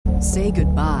Say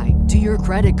goodbye to your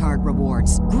credit card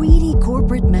rewards. Greedy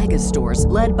corporate mega stores,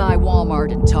 led by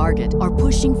Walmart and Target, are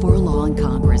pushing for a law in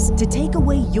Congress to take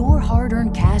away your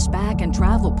hard-earned cash back and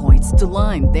travel points to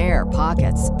line their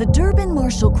pockets. The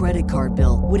Durbin-Marshall credit card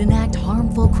bill would enact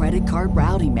harmful credit card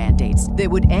routing mandates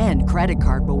that would end credit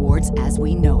card rewards as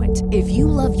we know it. If you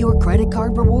love your credit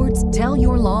card rewards, tell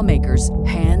your lawmakers,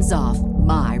 hands off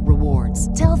my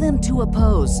rewards. Tell them to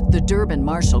oppose the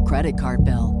Durbin-Marshall credit card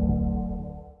bill.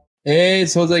 Hey,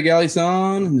 it's Jose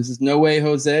Galison. This is No Way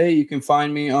Jose. You can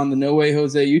find me on the No Way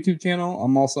Jose YouTube channel.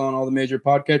 I'm also on all the major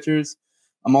podcatchers.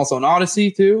 I'm also on Odyssey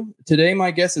too. Today,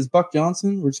 my guest is Buck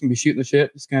Johnson. We're just going to be shooting the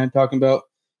shit, just kind of talking about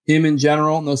him in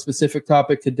general. No specific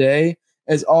topic today.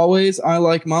 As always, I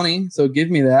like money, so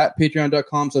give me that.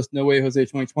 Patreon.com/No Way Jose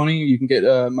 2020. You can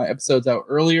get my episodes out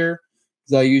earlier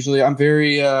because I'm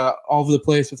very all over the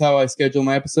place with how I schedule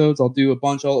my episodes. I'll do a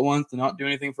bunch all at once and not do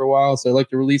anything for a while. So I like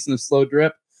to release in a slow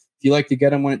drip. If you like to get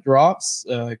them when it drops,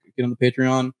 get on the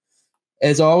Patreon.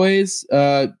 As always,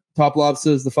 Top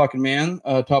Lobster is the fucking man.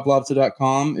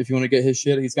 TopLobster.com if you want to get his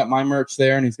shit. He's got my merch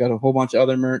there, and he's got a whole bunch of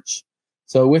other merch.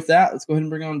 So with that, let's go ahead and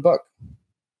bring on Buck.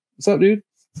 What's up, dude?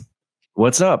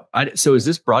 What's up? So is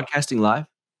this broadcasting live?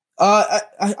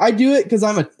 I do it because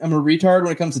I'm a retard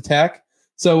when it comes to tech.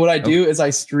 So what I do is I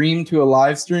stream to a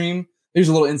live stream. There's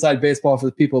a little inside baseball for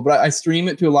the people, but I stream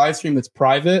it to a live stream that's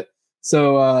private.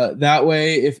 So that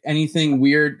way, if anything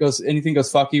goes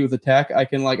fucky with the tech, I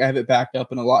can I have it backed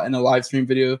up in a live stream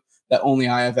video that only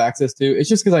I have access to. It's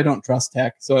just because I don't trust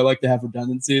tech, so I like to have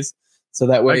redundancies. So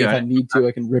that way, if I need to,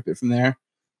 I can rip it from there.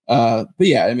 But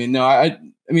yeah, I mean,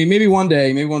 maybe one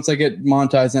day, maybe once I get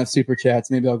monetized and have super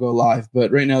chats, maybe I'll go live.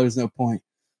 But right now, there's no point.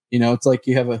 It's like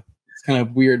it's kind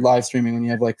of weird live streaming when you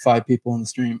have 5 people in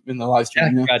the live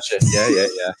stream. Yeah, gotcha.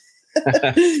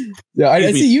 Yeah. Yeah,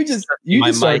 I see you just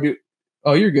started.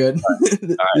 Oh, you're good.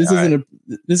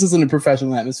 This isn't a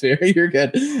professional atmosphere. You're good.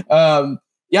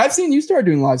 Yeah, I've seen you start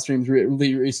doing live streams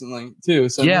really recently too.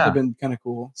 So yeah, it's been kind of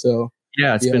cool. So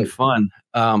yeah, it's been fun.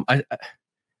 I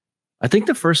think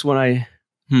the first one I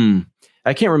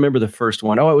can't remember the first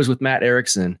one. Oh, it was with Matt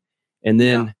Erickson, and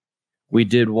then we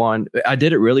did one. I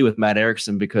did it really with Matt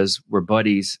Erickson because we're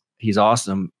buddies. He's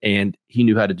awesome, and he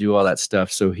knew how to do all that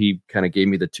stuff. So he kind of gave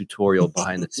me the tutorial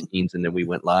behind the scenes, and then we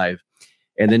went live,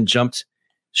 and then jumped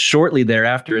shortly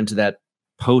thereafter into that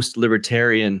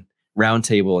post-libertarian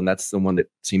roundtable, and that's the one that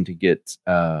seemed to get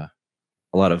a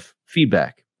lot of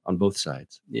feedback on both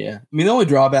sides. Yeah, I mean, the only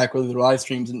drawback with the live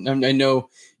streams, and I know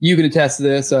you can attest to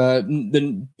this,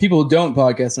 the people who don't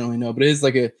podcast don't really know, but it's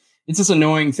this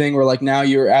annoying thing where now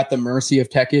you're at the mercy of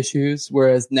tech issues,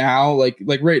 whereas now, like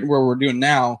right where we're doing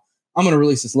now, I'm going to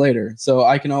release this later. So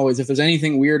I can always, if there's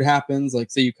anything weird happens,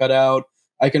 say you cut out,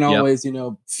 I can always,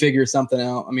 figure something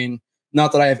out. I mean,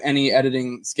 not that I have any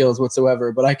editing skills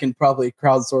whatsoever, but I can probably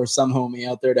crowdsource some homie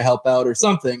out there to help out or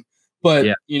something. But,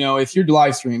 if you're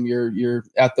live stream, you're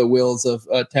at the wills of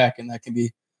tech, and that can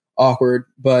be awkward,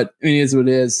 but it is what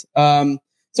it is.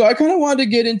 So I kind of wanted to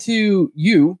get into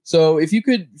you. So if you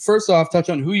could first off touch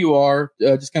on who you are,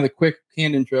 just kind of a quick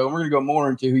hand intro, and we're going to go more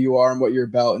into who you are and what you're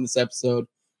about in this episode.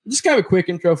 Just kind of a quick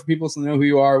intro for people so they know who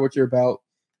you are, what you're about,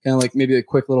 kind of maybe a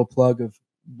quick little plug of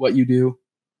what you do.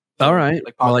 All right.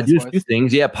 Well, I do a few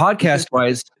things. Yeah,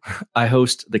 podcast-wise, I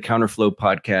host the Counterflow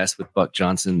podcast with Buck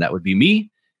Johnson. That would be me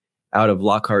out of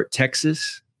Lockhart,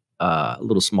 Texas, a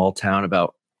little small town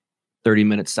about 30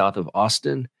 minutes south of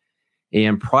Austin.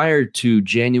 And prior to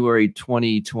January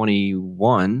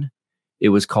 2021, it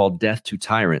was called Death to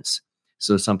Tyrants.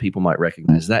 So some people might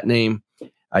recognize that name.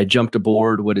 I jumped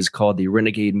aboard what is called the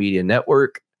Renegade Media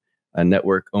Network, a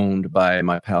network owned by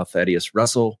my pal Thaddeus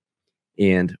Russell.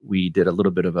 And we did a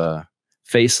little bit of a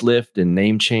facelift and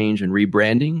name change and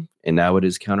rebranding. And now it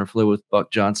is Counterflow with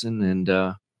Buck Johnson. And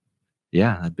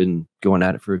I've been going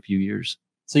at it for a few years.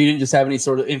 So you didn't just have any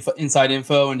sort of inside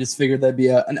info and just figured that'd be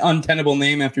an untenable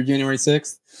name after January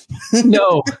 6th?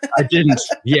 No, I didn't.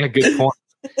 Yeah, good point.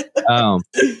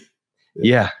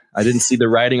 I didn't see the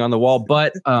writing on the wall,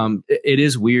 but it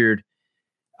is weird.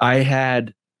 I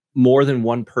had more than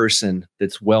one person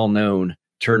that's well known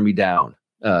turn me down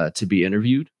to be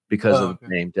interviewed because of the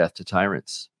name Death to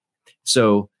Tyrants.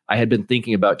 So I had been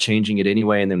thinking about changing it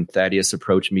anyway, and then Thaddeus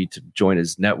approached me to join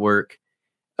his network.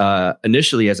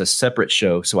 Initially as a separate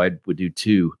show, so I would do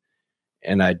 2,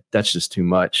 and that's just too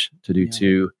much to do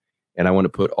 2, and I want to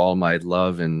put all my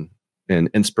love and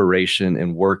inspiration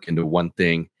and work into one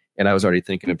thing, and I was already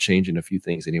thinking of changing a few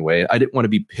things anyway. I didn't want to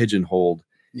be pigeonholed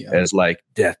as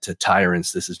Death to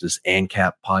Tyrants. This is this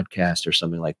ANCAP podcast or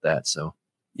something like that. So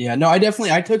Yeah, no, I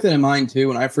took that in mind too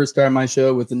when I first started my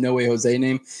show with the No Way Jose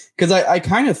name, because I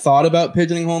kind of thought about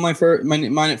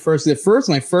pigeonholing mine at first. At first,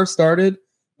 when I first started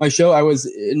my show, I was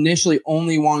initially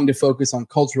only wanting to focus on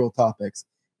cultural topics.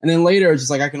 And then later, I was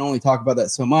just like, I can only talk about that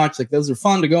so much. Like, those are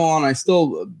fun to go on. I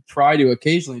still try to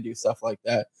occasionally do stuff like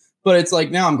that. But it's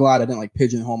like, now I'm glad I didn't like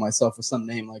pigeonhole myself with some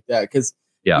name like that. Because,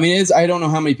 I mean, I don't know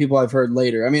how many people I've heard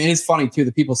later. I mean, it's funny, too.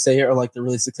 The people say it are like the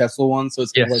really successful ones. So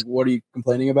it's kind of like, what are you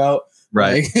complaining about?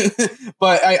 Right. Like,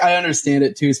 but I understand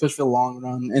it, too, especially for the long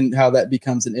run and how that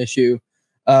becomes an issue.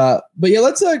 But yeah,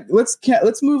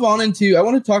 let's move on into, I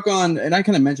want to talk on, and I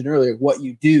kind of mentioned earlier, what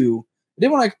you do. I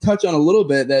did want to touch on a little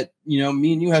bit that, you know,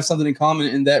 me and you have something in common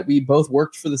in that we both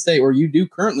worked for the state, or you do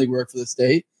currently work for the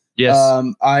state. Yes.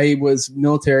 I was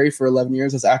military for 11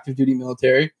 years. I was active duty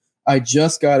military. I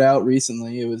just got out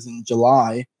recently. It was in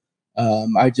July.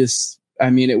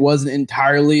 It wasn't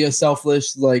entirely a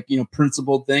selfish, like, you know,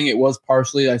 principled thing. It was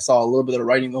partially, I saw a little bit of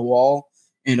writing on the wall.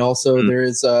 And also there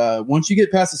is, once you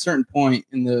get past a certain point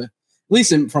at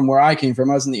least from where I came from,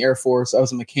 I was in the Air Force. I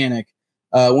was a mechanic.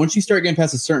 Once you start getting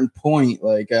past a certain point,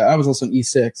 like I was also an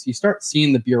E6, you start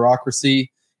seeing the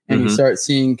bureaucracy and you start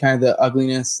seeing kind of the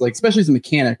ugliness, like especially as a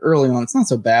mechanic early on. It's not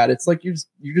so bad. It's like you're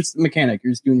just a mechanic.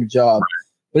 You're just doing your job,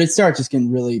 but it starts just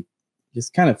getting really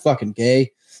just kind of fucking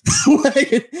gay.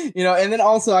 Like, you know, and then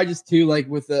also I just too, like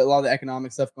with a lot of the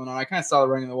economic stuff going on, I kind of saw the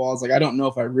writing on the walls. Like, I don't know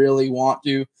if I really want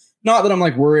to, not that I'm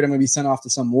like worried I'm going to be sent off to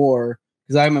some war,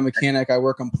 because I'm a mechanic. I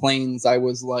work on planes. I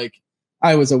was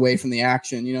away from the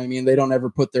action. You know what I mean? They don't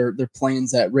ever put their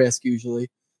planes at risk usually.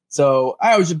 So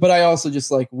but I also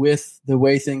just like with the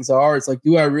way things are, it's like,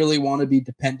 do I really want to be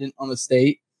dependent on the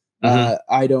state?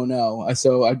 I don't know.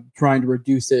 So I'm trying to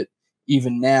reduce it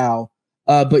even now.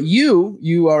 But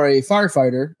you are a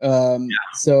firefighter.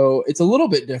 So it's a little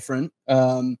bit different.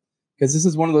 Because this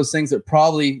is one of those things that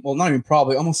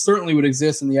almost certainly would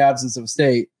exist in the absence of a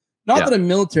state. Not that a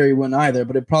military wouldn't either,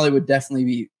 but it probably would definitely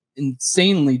be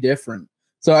insanely different.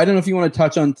 So I don't know if you want to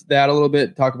touch on that a little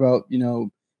bit, talk about, you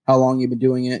know, how long you've been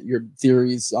doing it, your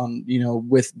theories on, you know,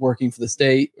 with working for the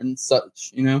state and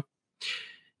such, you know?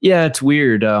 Yeah, it's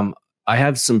weird. I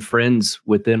have some friends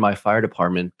within my fire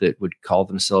department that would call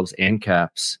themselves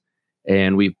ANCAPs.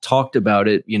 And we've talked about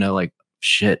it, you know, like,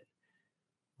 shit,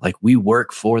 like we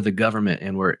work for the government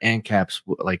and we're ANCAPs.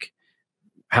 Like,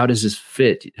 how does this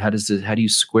fit? How do you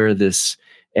square this?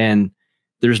 And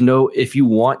if you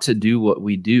want to do what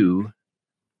we do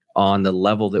on the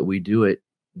level that we do it,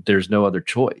 there's no other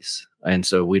choice. And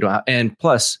so we don't and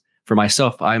plus for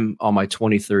myself, I'm on my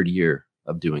 23rd year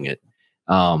of doing it.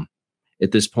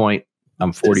 At this point,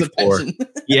 I'm 44.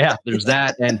 Yeah, there's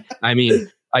that. And I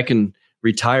mean, I can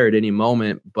retire at any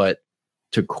moment, but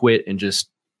to quit and just,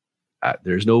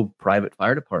 there's no private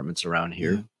fire departments around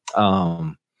here.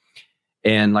 Yeah.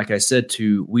 And like I said,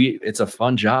 it's a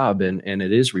fun job and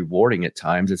it is rewarding at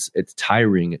times. It's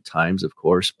tiring at times, of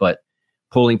course, but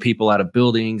pulling people out of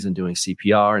buildings and doing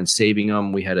CPR and saving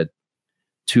them. We had a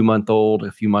 2-month-old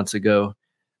a few months ago.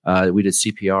 We did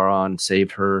CPR on,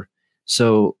 saved her.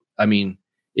 So, I mean,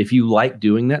 if you like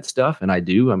doing that stuff, and I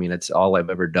do, I mean, it's all I've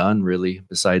ever done really,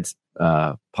 besides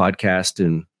podcast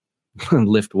and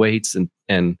lift weights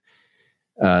and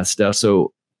stuff.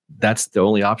 So that's the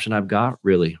only option I've got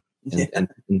really. And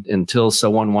until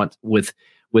someone wants with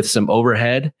some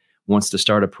overhead wants to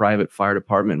start a private fire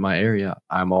department in my area,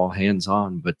 I'm all hands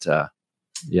on. But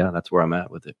that's where I'm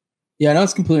at with it. Yeah, no,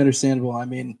 it's completely understandable. I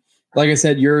mean, like I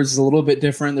said, yours is a little bit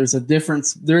different. There's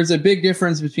a big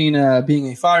difference between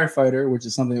being a firefighter, which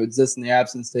is something that exists in the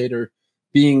absent state, or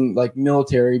being like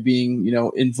military, being, you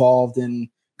know, involved in,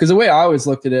 because the way I always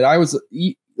looked at it, I was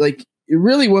like, it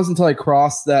really wasn't until I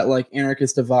crossed that like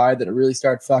anarchist divide that it really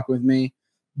started fucking with me.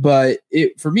 But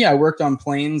for me, I worked on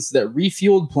planes that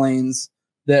refueled planes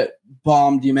that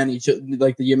bombed Yemeni,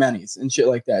 like the Yemenis and shit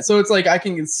like that. So it's like I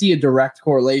can see a direct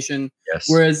correlation. Yes.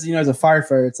 Whereas, you know, as a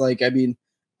firefighter, it's like, I mean,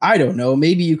 I don't know.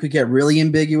 Maybe you could get really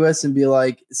ambiguous and be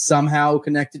like somehow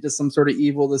connected to some sort of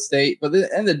evil of the state. But at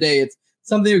the end of the day, it's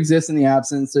something that exists in the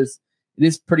absence. It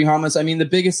is pretty harmless. I mean, the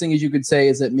biggest thing is you could say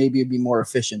is that maybe it'd be more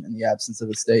efficient in the absence of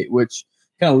a state, which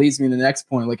kind of leads me to the next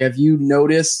point. Like, have you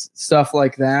noticed stuff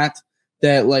like that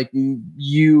like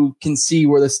you can see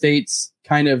where the state's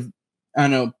kind of, I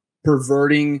don't know,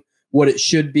 perverting what it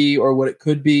should be or what it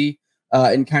could be?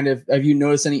 And kind of, have you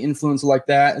noticed any influence like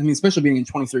that? I mean, especially being in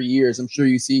 23 years, I'm sure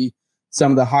you see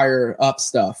some of the higher up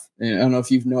stuff. And I don't know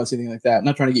if you've noticed anything like that. I'm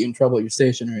not trying to get you in trouble at your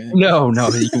station or anything. No,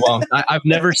 you won't. I've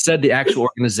never said the actual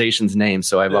organization's name,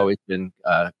 so I've always been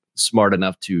smart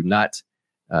enough to not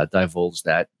divulge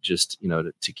that. Just, you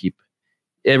know, to keep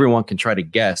everyone can try to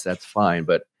guess. That's fine,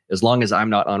 but As long as I'm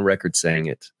not on record saying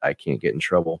it, I can't get in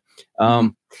trouble.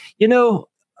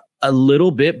 A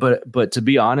little bit, but to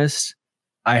be honest,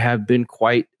 I have been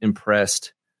quite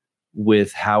impressed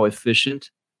with how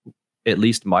efficient at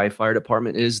least my fire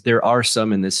department is. There are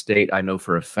some in this state, I know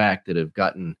for a fact, that have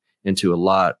gotten into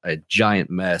a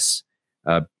giant mess,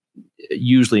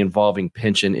 usually involving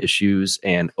pension issues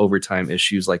and overtime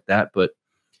issues like that. But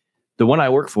the one I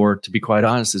work for, to be quite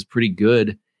honest, is pretty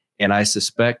good. And I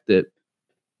suspect that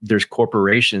there's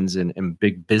corporations and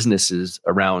big businesses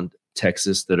around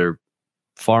Texas that are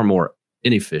far more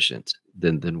inefficient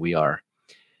than we are.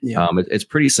 Yeah. It's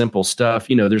pretty simple stuff.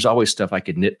 There's always stuff I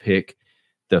could nitpick.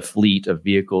 The fleet of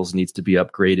vehicles needs to be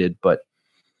upgraded. But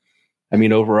I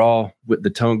mean, overall, the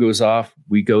tone goes off.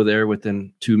 We go there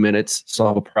within 2 minutes,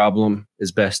 solve a problem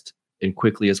as best and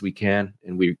quickly as we can.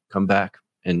 And we come back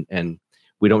and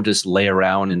we don't just lay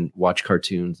around and watch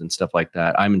cartoons and stuff like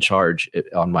that. I'm in charge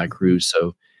on my crew.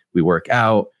 So we work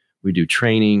out, we do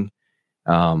training.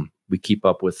 We keep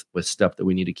up with stuff that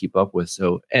we need to keep up with.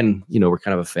 So, and we're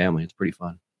kind of a family. It's pretty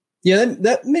fun. Yeah,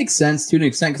 that makes sense to an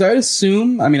extent. Cause I would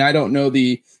assume, I don't know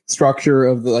the structure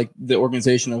of the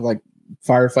organization of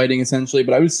firefighting essentially,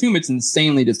 but I would assume it's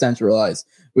insanely decentralized.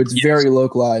 It's very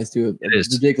localized to a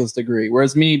ridiculous degree.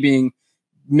 Whereas me being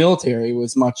military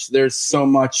there's so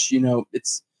much,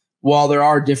 it's, while there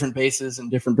are different bases and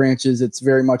different branches, it's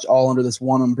very much all under this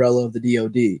one umbrella of the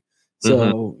DoD.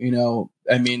 So,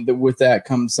 with that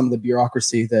comes some of the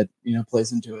bureaucracy that,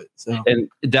 plays into it. So, and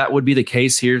that would be the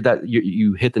case here. That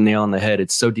you hit the nail on the head.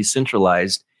 It's so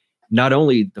decentralized. Not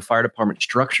only the fire department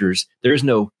structures, there's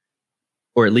no,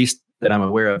 or at least that I'm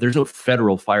aware of, there's no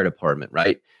federal fire department,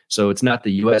 right? So it's not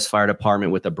the U.S. Fire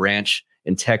Department with a branch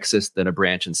in Texas, then a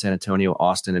branch in San Antonio,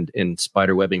 Austin, and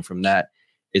spider webbing from that.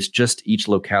 It's just each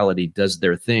locality does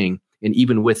their thing. And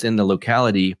even within the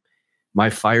locality,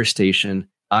 my fire station,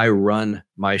 I run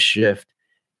my shift.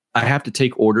 I have to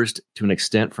take orders to an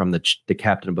extent from the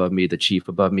captain above me, the chief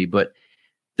above me, but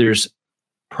there's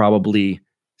probably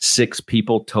 6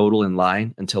 people total in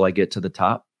line until I get to the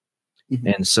top. Mm-hmm.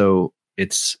 And so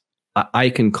I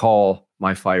can call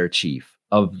my fire chief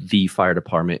of the fire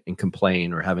department and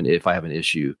complain or if I have an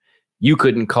issue. You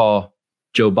couldn't call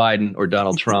Joe Biden or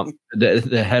Donald Trump,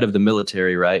 the head of the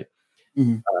military, right?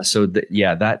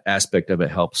 Mm-hmm. That aspect of it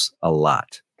helps a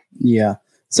lot. Yeah.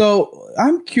 So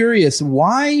I'm curious,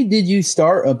 why did you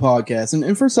start a podcast?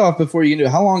 And first off, before you can do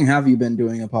it, how long have you been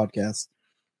doing a podcast?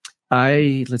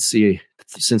 Let's see,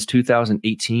 since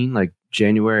 2018, like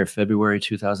January or February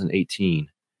 2018.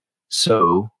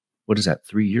 So what is that?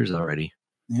 3 years already.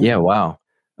 Yeah. Wow.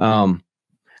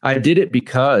 I did it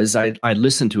because I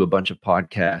listened to a bunch of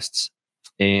podcasts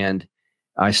and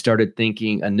I started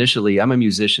thinking initially, I'm a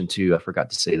musician too. I forgot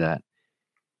to say that.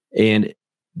 And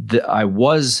I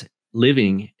was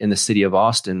living in the city of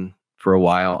Austin for a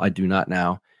while. I do not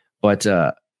now, but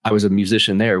I was a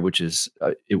musician there, which is,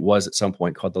 it was at some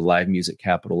point called the live music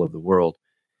capital of the world.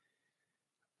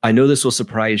 I know this will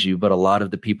surprise you, but a lot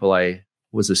of the people I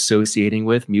was associating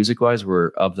with music-wise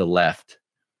were of the left.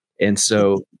 And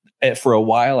so for a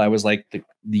while, I was like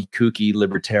the kooky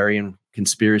libertarian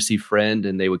conspiracy friend,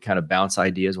 and they would kind of bounce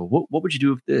ideas. Well, what would you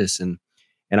do with this? And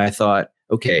I thought,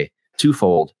 okay,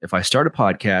 twofold. If I start a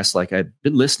podcast, like I've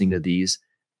been listening to these,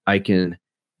 I can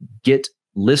get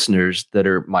listeners that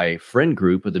are my friend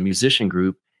group or the musician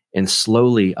group, and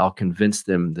slowly I'll convince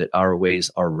them that our ways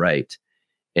are right.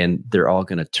 And they're all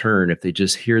going to turn if they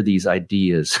just hear these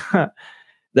ideas.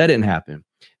 That didn't happen.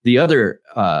 The other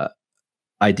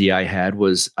idea I had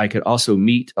was I could also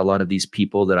meet a lot of these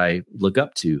people that I look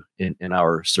up to in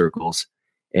our circles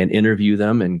and interview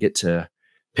them and get to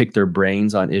pick their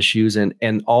brains on issues.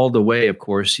 And all the way, of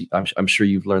course, I'm sure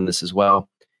you've learned this as well.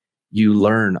 You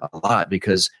learn a lot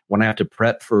because when I have to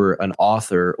prep for an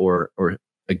author or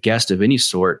a guest of any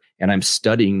sort, and I'm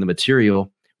studying the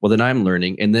material, well, then I'm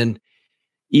learning. And then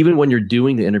even when you're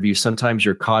doing the interview, sometimes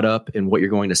you're caught up in what you're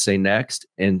going to say next.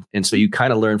 And so you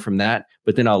kind of learn from that,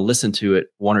 but then I'll listen to it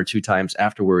 1 or 2 times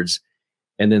afterwards.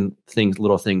 And then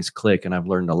little things click. And I've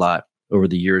learned a lot over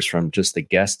the years from just the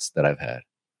guests that I've had.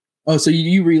 Oh, so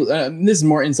this is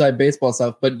more inside baseball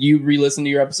stuff, but you re-listen to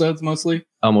your episodes mostly?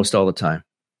 Almost all the time.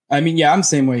 I'm the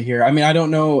same way here. I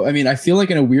don't know. I feel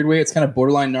like in a weird way, it's kind of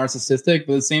borderline narcissistic,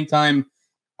 but at the same time,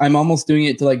 I'm almost doing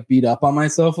it to beat up on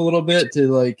myself a little bit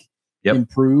to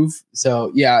improve.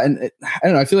 So yeah. And I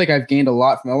don't know. I feel like I've gained a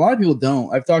lot from it. A lot of people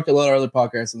don't. I've talked to a lot of other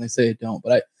podcasts and they say it don't,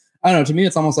 but I don't know. To me,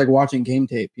 it's almost like watching game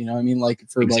tape,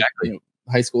 for exactly.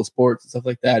 High school sports and stuff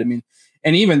like that.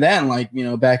 And even then,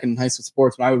 back in high school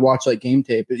sports, when I would watch game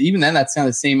tape, but even then that's kind of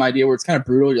the same idea where it's kind of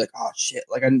brutal. You're like, oh shit,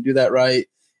 I didn't do that right.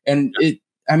 And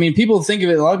I mean, people think of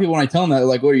it. A lot of people, when I tell them that,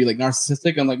 like, what are you, like,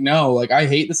 narcissistic? I'm like, no, like, I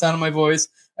hate the sound of my voice.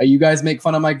 You guys make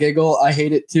fun of my giggle. I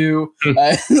hate it too.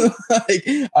 I'm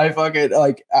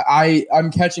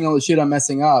catching all the shit I'm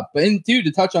messing up. But dude,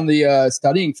 to touch on the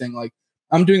studying thing, like,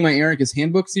 I'm doing my Ericus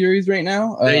handbook series right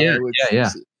now.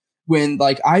 When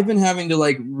like I've been having to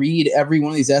like read every one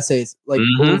of these essays like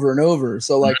over and over.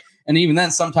 So like, and even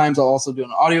then, sometimes I'll also do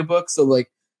an audiobook. So like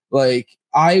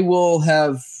I will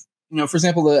have, for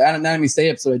example, the Anatomy Stay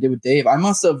episode I did with Dave, I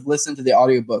must have listened to the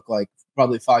audiobook like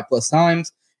probably 5+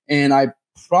 times, and I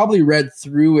probably read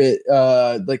through it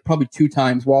like probably 2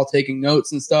 times while taking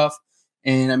notes and stuff.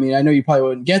 And I mean, I know you probably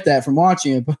wouldn't get that from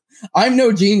watching it, but I'm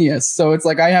no genius, so it's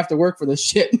like I have to work for this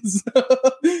shit.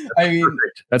 I mean,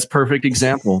 that's perfect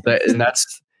example.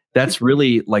 That's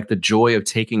really like the joy of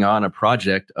taking on a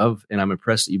project and I'm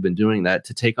impressed that you've been doing that,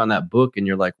 to take on that book and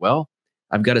you're like, well,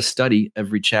 I've got to study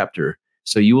every chapter,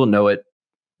 so you will know it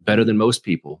better than most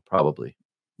people probably.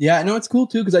 Yeah, I know it's cool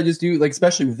too, because I just do, like,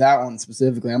 especially with that one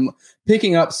specifically, I'm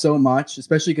picking up so much,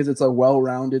 especially because it's a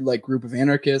well-rounded like group of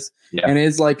anarchists. Yeah. And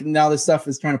it's like now this stuff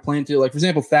is trying to play into, like, for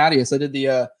example, Thaddeus. I did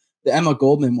the Emma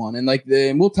Goldman one, and like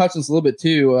and we'll touch this a little bit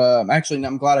too. Actually,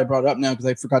 I'm glad I brought it up now because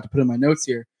I forgot to put it in my notes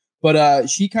here. But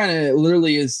she kind of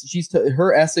literally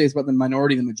her essay is about the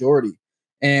minority and the majority,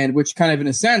 and which kind of in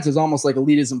a sense is almost like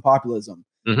elitism, populism.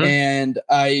 Mm-hmm. And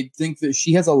I think that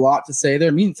she has a lot to say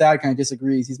there. Me and Thad kind of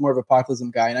disagrees. He's more of a populism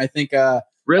guy, and I think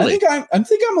really, I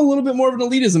think I'm a little bit more of an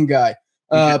elitism guy.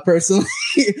 Personally,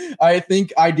 I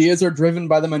think ideas are driven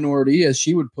by the minority, as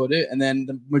she would put it, and then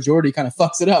the majority kind of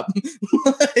fucks it up.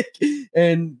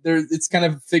 And it's kind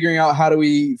of figuring out how do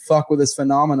we fuck with this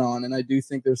phenomenon. And I do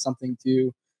think there's something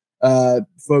to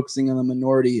focusing on the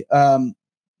minority.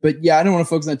 But yeah, I don't want to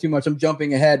focus on it too much. I'm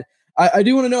jumping ahead. I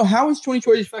do want to know, how has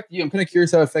 2020 affected you? I'm kind of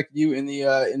curious how it affected you in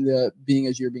the being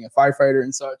a firefighter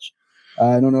and such.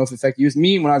 I don't know if it affected you.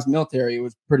 Me, when I was military, it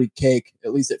was pretty cake,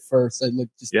 at least at first. I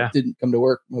didn't come to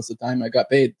work most of the time. I got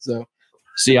paid. So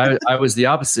see, I was the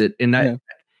opposite in that.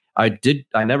 Yeah.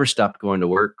 I never stopped going to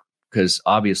work because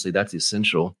obviously that's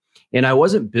essential. And I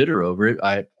wasn't bitter over it.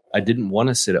 I didn't want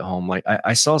to sit at home. Like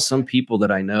I saw some people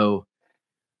that I know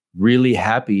really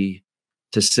happy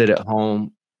to sit at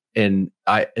home. And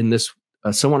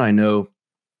someone I know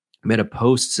made a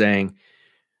post saying,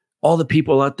 all the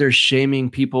people out there shaming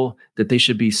people that they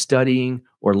should be studying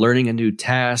or learning a new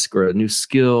task or a new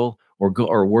skill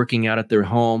or working out at their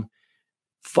home.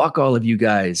 Fuck all of you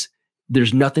guys.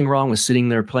 There's nothing wrong with sitting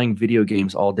there playing video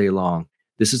games all day long.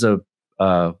 This is there's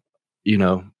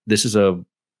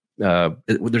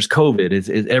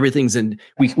COVID. Everything's in,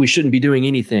 we shouldn't be doing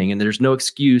anything. And there's no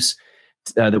excuse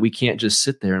that we can't just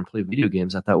sit there and play video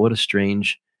games. I thought, what a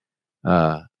strange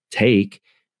take.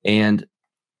 And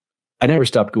I never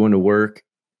stopped going to work.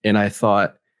 And I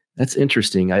thought, that's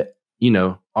interesting.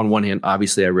 On one hand,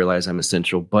 obviously I realize I'm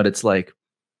essential, but it's like,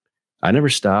 I never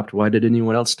stopped. Why did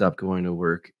anyone else stop going to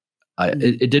work?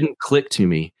 It didn't click to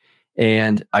me.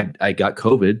 And I got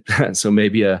COVID. So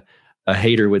maybe a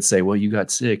hater would say, well, you got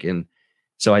sick. And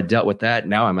so I dealt with that.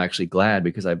 Now I'm actually glad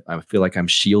because I feel like I'm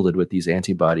shielded with these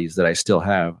antibodies that I still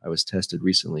have. I was tested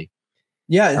recently.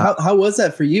 Yeah. How was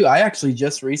that for you? I actually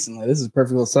just recently, this is a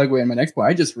perfect little segue in my next point.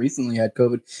 I just recently had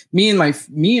COVID. Me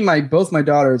and both my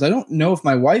daughters, I don't know if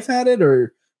my wife had it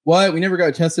or what. We never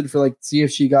got tested for like, see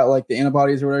if she got like the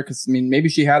antibodies or whatever. Cause I mean, maybe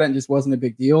she had it and just wasn't a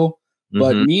big deal,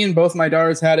 but me and both my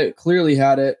daughters clearly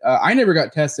had it. I never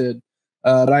got tested,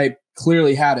 but I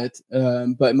clearly had it.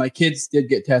 But my kids did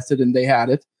get tested and they had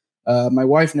it. My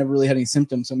wife never really had any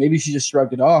symptoms. So maybe she just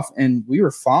shrugged it off and we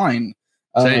were fine.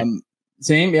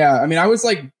 Same. Yeah. I mean,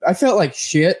 I felt like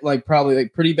shit, like probably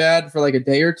like pretty bad for like a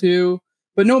day or two,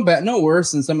 but no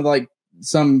worse than some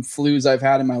flus I've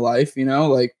had in my life,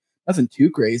 like nothing too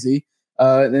crazy.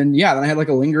 Then I had like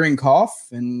a lingering cough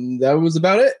and that was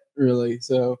about it really.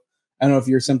 So I don't know if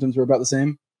your symptoms were about the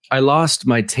same. I lost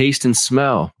my taste and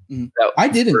smell. I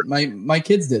didn't. My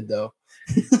kids did though.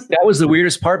 That was the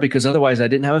weirdest part because otherwise I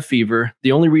didn't have a fever.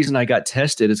 The only reason I got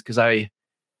tested is because I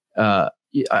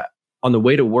on the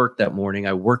way to work that morning,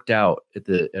 I worked out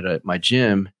at my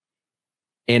gym,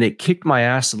 and it kicked my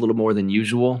ass a little more than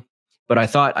usual. But I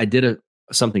thought I did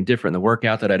something different, the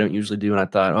workout that I don't usually do, and I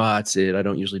thought, oh, that's it. I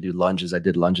don't usually do lunges. I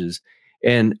did lunges,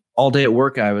 and all day at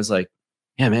work, I was like,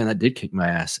 yeah, man, that did kick my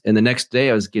ass. And the next day,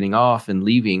 I was getting off and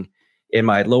leaving, and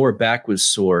my lower back was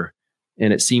sore,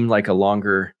 and it seemed like a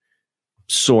longer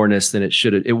soreness than it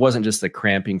should have. It wasn't just the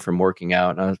cramping from working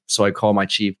out. So I called my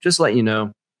chief, just let you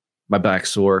know. My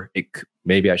back's sore.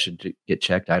 Maybe I should get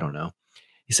checked. I don't know.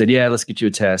 He said, yeah, let's get you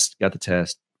a test. Got the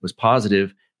test. Was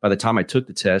positive. By the time I took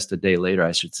the test, a day later,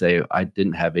 I should say, I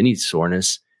didn't have any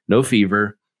soreness, no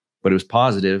fever. but it was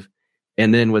positive.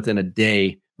 And then within a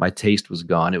day, my taste was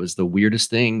gone. It was the weirdest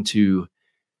thing to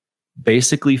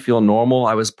basically feel normal.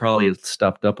 I was probably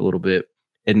stuffed up a little bit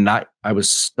and I was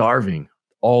starving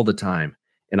all the time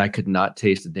and I could not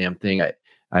taste a damn thing.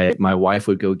 My wife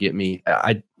would go get me.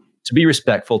 To be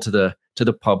respectful to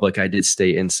the public, I did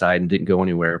stay inside and didn't go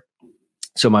anywhere.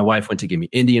 So my wife went to give me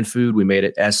Indian food. We made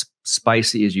it as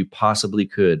spicy as you possibly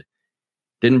could.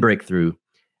 Didn't break through.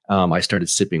 I started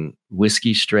sipping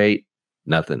whiskey straight,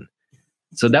 nothing.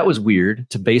 So that was weird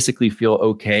to basically feel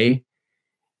okay.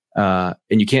 And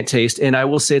you can't taste. And I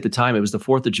will say at the time, it was the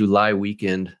 4th of July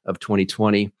weekend of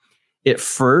 2020. At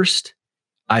first,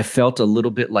 I felt a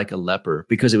little bit like a leper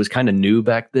because it was kind of new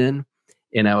back then.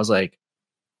 And I was like,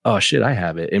 oh shit, I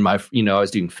have it. And I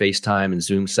was doing FaceTime and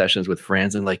Zoom sessions with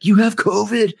friends and like, you have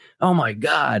COVID? Oh my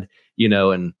God.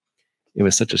 And it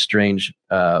was such a strange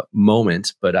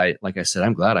moment, but like I said,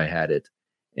 I'm glad I had it.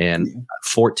 And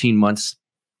 14 months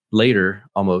later,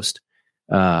 almost,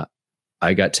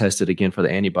 I got tested again for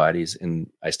the antibodies and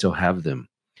I still have them.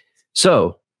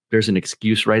 So there's an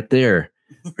excuse right there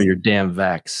for your damn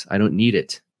vax. I don't need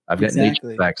it. I've got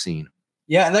nature's vaccine.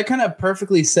 Yeah, and that kind of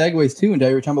perfectly segues too into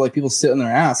every time about like people sit on their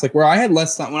ass. Like where I had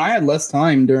less time, when I had less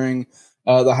time during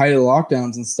the height of the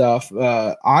lockdowns and stuff,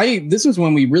 this was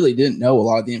when we really didn't know a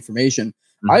lot of the information.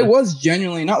 Mm-hmm. I was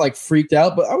genuinely not like freaked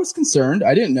out, but I was concerned.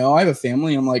 I didn't know. I have a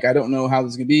family. I'm like, I don't know how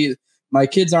this is going to be. My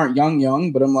kids aren't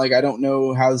young, but I'm like, I don't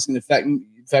know how this is going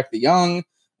to affect the young.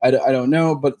 I don't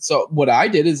know. But so what I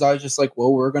did is I was just like,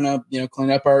 well, we're going to, clean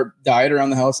up our diet around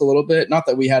the house a little bit. Not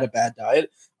that we had a bad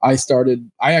diet. I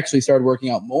actually started working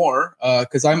out more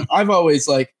because I've always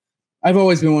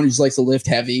been one who just likes to lift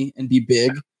heavy and be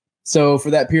big. So for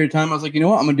that period of time, I was like, you know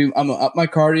what, I'm gonna up my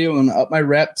cardio, I'm gonna up my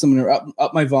reps, I'm gonna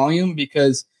up my volume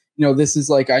because this is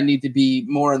like I need to be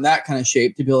more in that kind of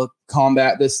shape to be able to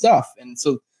combat this stuff. And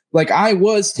so like I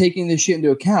was taking this shit into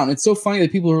account. It's so funny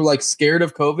that people who are like scared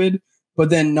of COVID,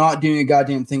 but then not doing a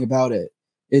goddamn thing about it.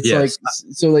 It's like,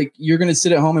 so like you're going to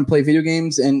sit at home and play video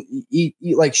games and eat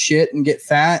like shit and get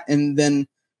fat. And then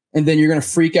you're going to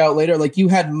freak out later. Like you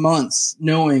had months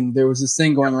knowing there was this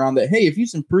thing going around that, hey, if you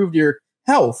just improved your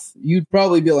health, you'd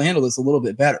probably be able to handle this a little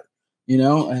bit better,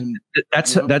 and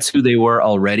that's who they were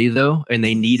already though. And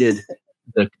they needed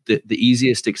the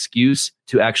easiest excuse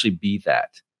to actually be that.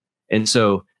 And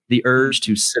so the urge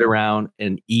to sit around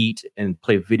and eat and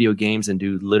play video games and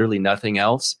do literally nothing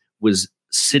else was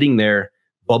sitting there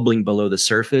bubbling below the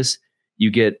surface. You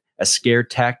get a scare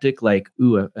tactic like,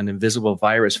 an invisible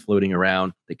virus floating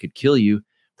around that could kill you.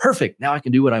 Perfect. Now I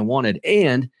can do what I wanted.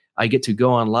 And I get to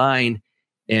go online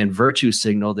and virtue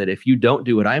signal that if you don't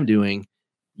do what I'm doing,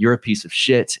 you're a piece of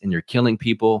shit and you're killing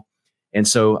people. And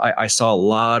so I saw a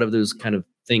lot of those kind of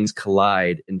things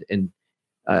collide. And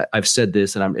I've said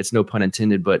this, and it's no pun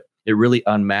intended, but it really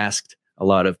unmasked a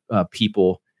lot of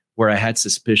people where I had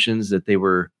suspicions that they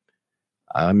were,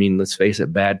 let's face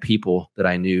it, bad people that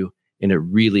I knew. And it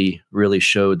really, really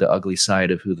showed the ugly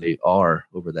side of who they are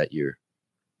over that year.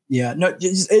 Yeah, no, I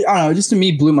don't know. Just to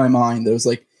me, blew my mind. It was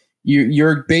like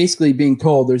you're basically being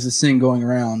told there's this thing going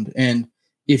around, and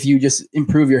if you just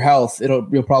improve your health,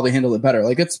 you'll probably handle it better.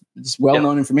 Like it's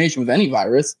well-known information with any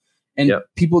virus, and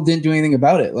people didn't do anything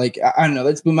about it. Like I don't know.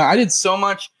 That's blew my. I did so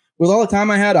much with all the time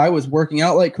I had. I was working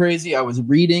out like crazy. I was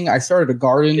reading. I started a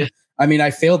garden. Yeah.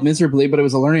 I failed miserably, but it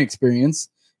was a learning experience.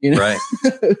 Right.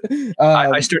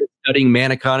 I started studying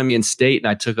man economy and state, and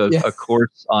I took a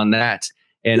course on that.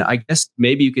 And I guess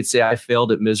maybe you could say I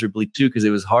failed it miserably too, because it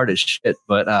was hard as shit.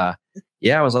 But I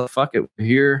was like, fuck it, we're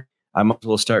here. I might as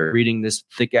well start reading this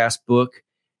thick ass book.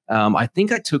 I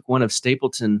think I took one of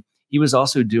Stapleton. He was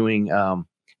also doing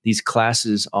these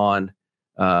classes on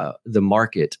the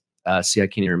market. I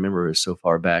can't even remember, it was so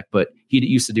far back, but he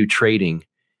used to do trading.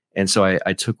 And so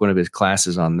I took one of his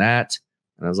classes on that.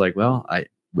 And I was like, well,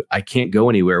 I can't go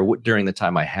anywhere during the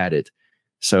time I had it.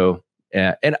 So,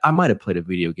 and I might have played a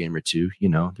video game or two,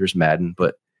 there's Madden,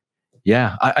 but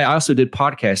yeah, I also did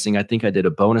podcasting. I think I did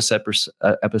a bonus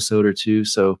episode or two.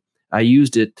 So I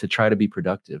used it to try to be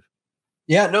productive.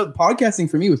 Yeah, no, podcasting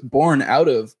for me was born out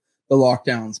of the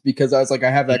lockdowns because I was like,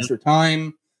 I have extra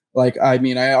time. Like,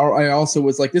 I also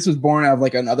was like, this was born out of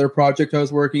like another project I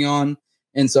was working on.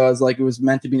 And so I was like, it was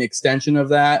meant to be an extension of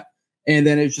that. And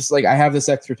then it's just like, I have this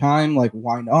extra time. Like,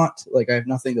 why not? Like, I have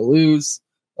nothing to lose.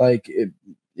 Like,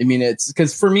 it's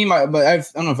because for me, I don't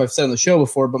know if I've said on the show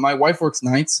before, but my wife works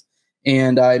nights,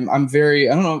 and I'm very,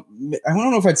 I don't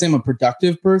know if I'd say I'm a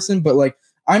productive person, but like,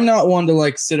 I'm not one to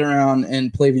like sit around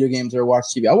and play video games or watch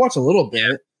TV. I watch a little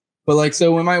bit, but like,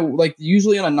 so when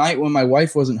usually on a night when my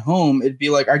wife wasn't home, it'd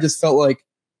be like, I just felt like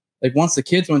like once the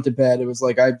kids went to bed, it was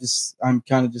like I'm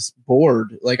kind of just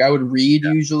bored. Like I would read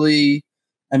usually.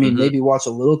 I mean, maybe watch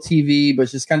a little TV, but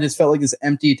just kind of just felt like this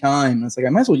empty time. And it's like I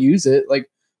might as well use it. Like,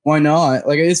 why not?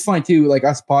 Like it's fine too. Like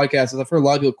us podcasters, I've heard a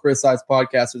lot of people criticize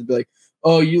podcasters, be like,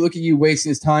 "Oh, you look at you wasting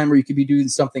his time, or you could be doing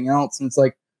something else." And it's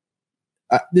like,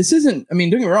 this isn't. I mean,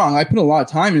 don't get me wrong. I put a lot of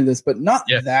time into this, but not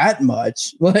that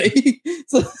much. Like,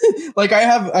 so, like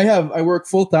I work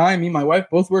full time. Me and my wife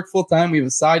both work full time. We have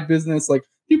a side business. Like,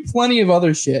 do plenty of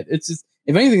other shit. It's just,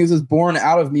 if anything, this is born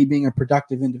out of me being a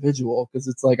productive individual, because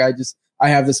it's like I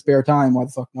have the spare time. Why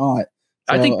the fuck not?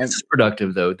 So, I think this is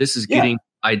productive, though. This is getting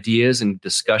ideas and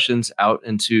discussions out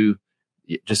into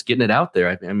just getting it out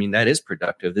there. I mean, that is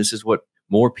productive. This is what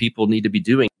more people need to be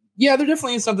doing. Yeah, there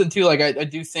definitely is something too. Like I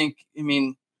do think, I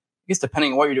mean, I guess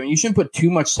depending on what you're doing, you shouldn't put too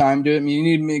much time to it. I mean, you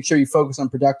need to make sure you focus on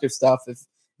productive stuff.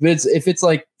 If it's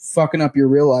like fucking up your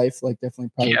real life, like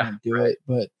definitely probably don't do it.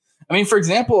 But I mean, for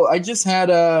example, I just had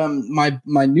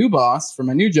my new boss for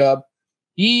my new job.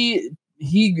 He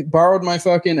borrowed my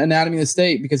fucking Anatomy of the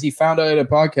State because he found out I had a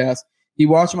podcast. He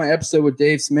watched my episode with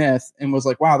Dave Smith and was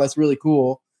like, "Wow, that's really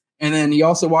cool." And then he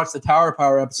also watched the Tower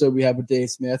Power episode we had with Dave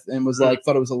Smith and was like,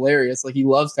 thought it was hilarious. Like he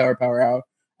loves Tower Power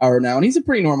Hour now, and he's a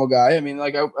pretty normal guy. I mean,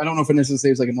 like I don't know if I necessarily say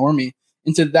he was like a normie.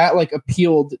 And so that like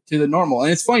appealed to the normal.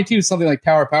 And it's funny too, something like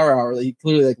Tower Power Hour that he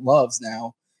clearly like loves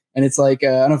now. And it's like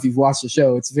I don't know if you've watched the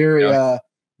show. It's very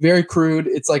very crude.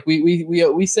 It's like we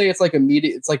say it's like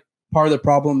it's like Part of the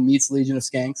Problem meets Legion of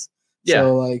Skanks. Yeah.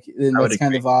 So like that's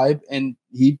kind of the vibe, and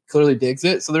he clearly digs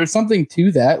it. So there's something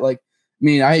to that. Like, I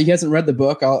mean, he hasn't read the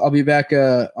book. I'll be back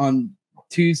on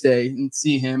Tuesday and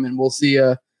see him, and we'll see.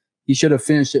 He should have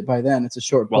finished it by then. It's a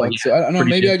short book, so I don't know.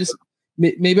 Maybe I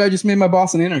just made my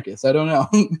boss an anarchist. I don't know.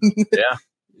 Yeah.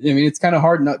 I mean, it's kind of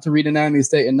hard not to read Anatomy of the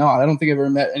State and not. I don't think I've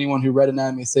ever met anyone who read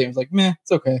Anatomy of the State and was like, meh,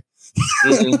 it's okay.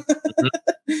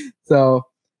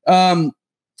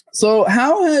 So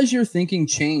how has your thinking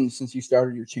changed since you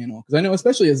started your channel? Because I know,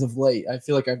 especially as of late, I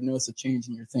feel like I've noticed a change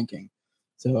in your thinking.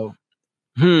 So,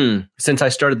 since I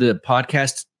started the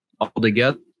podcast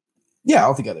altogether? Yeah,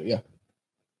 altogether, yeah.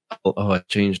 Oh, it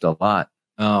changed a lot.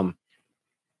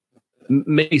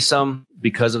 Maybe some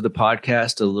because of the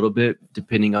podcast, a little bit,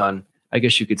 depending on, I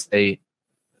guess you could say,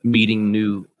 meeting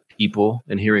new people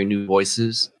and hearing new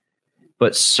voices.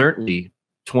 But certainly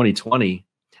 2020,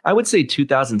 I would say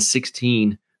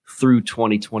 2016 through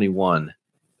 2021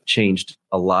 changed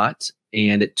a lot.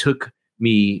 And it took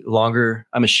me longer,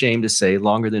 I'm ashamed to say,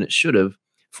 longer than it should have,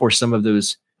 for some of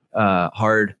those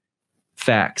hard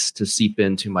facts to seep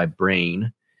into my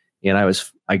brain. And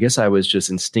I guess I was just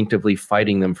instinctively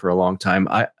fighting them for a long time.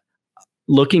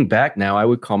 Looking back now, I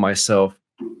would call myself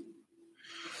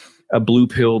a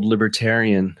blue-pilled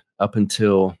libertarian up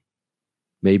until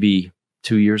maybe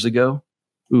 2 years ago.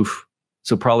 Oof.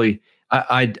 So probably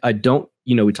I don't,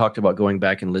 we talked about going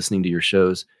back and listening to your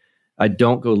shows. I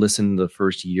don't go listen to the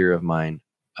first year of mine.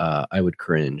 I would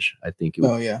cringe. I think it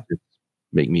would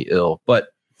make me ill.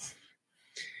 But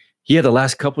yeah, the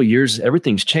last couple of years,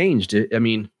 everything's changed. I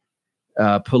mean,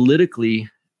 politically,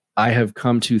 I have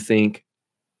come to think,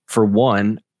 for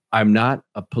one, I'm not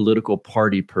a political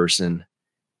party person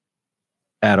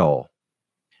at all.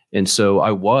 And so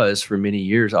I was for many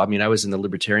years. I mean, I was in the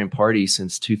Libertarian Party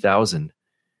since 2000.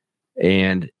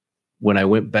 And when I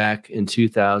went back in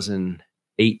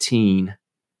 2018,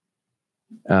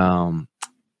 I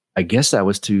guess that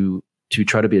was to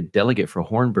try to be a delegate for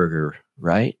Hornberger,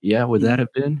 right? Yeah, would that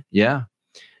have been? Yeah.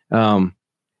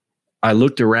 I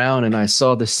looked around and I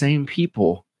saw the same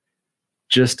people,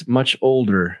 just much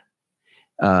older,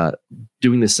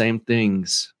 doing the same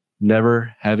things,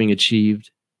 never having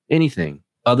achieved anything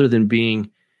other than being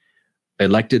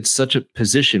elected such a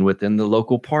position within the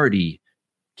local party.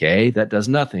 Okay, that does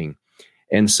nothing.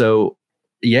 And so,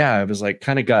 yeah, I was like,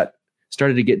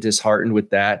 started to get disheartened with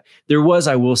that. There was,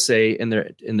 I will say, in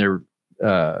their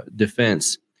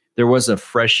defense, there was a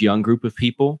fresh young group of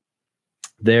people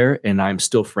there, and I'm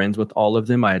still friends with all of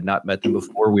them. I had not met them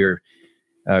before. We were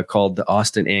called the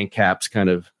Austin ANCAPs kind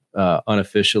of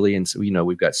unofficially. And so,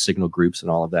 we've got signal groups and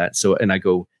all of that. So, and I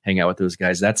go hang out with those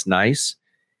guys. That's nice.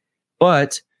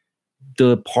 But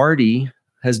the party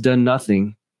has done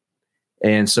nothing.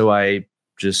 And so and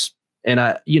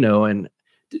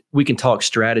we can talk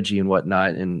strategy and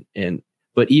whatnot.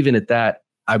 But even at that,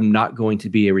 I'm not going to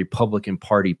be a Republican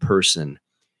Party person.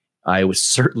 I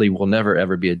certainly will never,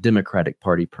 ever be a Democratic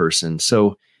Party person.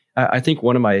 So I think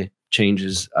one of my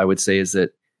changes, I would say, is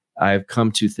that I've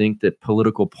come to think that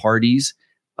political parties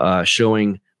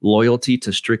showing loyalty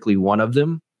to strictly one of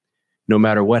them, no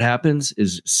matter what happens,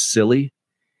 is silly.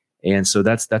 And so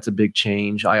that's a big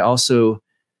change. I also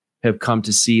have come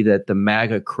to see that the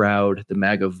MAGA crowd, the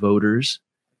MAGA voters,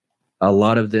 a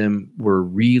lot of them were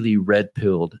really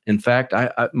red-pilled. In fact,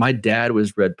 my dad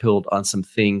was red-pilled on some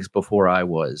things before I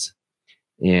was.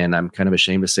 And I'm kind of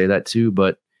ashamed to say that too,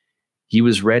 but he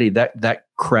was ready. That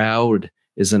crowd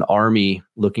is an army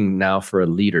looking now for a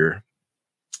leader.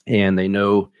 And they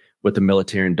know what the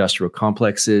military-industrial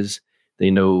complex is. They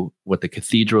know what the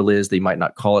cathedral is. They might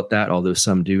not call it that, although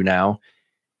some do now.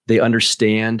 They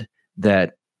understand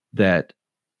that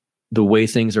the way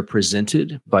things are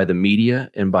presented by the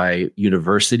media and by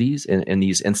universities and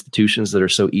these institutions that are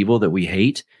so evil that we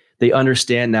hate, they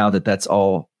understand now that that's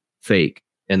all fake,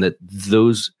 and that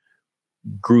those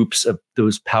groups of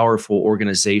those powerful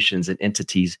organizations and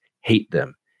entities hate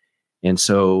them. And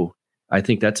so I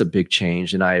think that's a big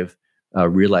change. And I've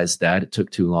realized that. It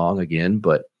took too long again,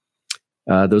 but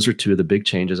those are two of the big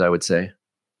changes, I would say.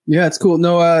 Yeah, it's cool.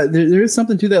 No, there is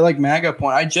something to that, like MAGA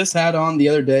point. I just had on the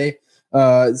other day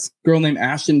this girl named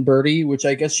Ashton Birdie, which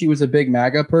I guess she was a big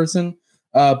MAGA person.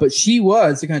 But she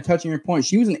was, to kind of touch on your point,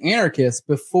 she was an anarchist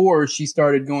before she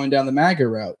started going down the MAGA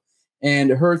route.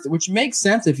 And which makes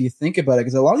sense if you think about it,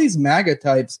 because a lot of these MAGA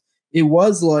types, it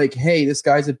was like, hey, this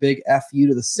guy's a big FU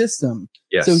to the system.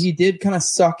 Yes. So he did kind of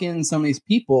suck in some of these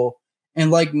people.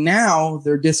 And like now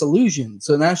they're disillusioned.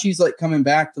 So now she's like coming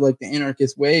back to like the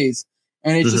anarchist ways.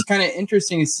 And it's just kind of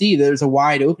interesting to see that there's a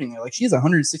wide opening there. Like she has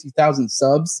 160,000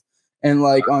 subs and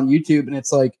like on YouTube. And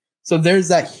it's like, so there's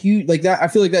that huge, like that. I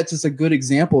feel like that's just a good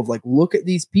example of like, look at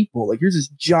these people. Like here's this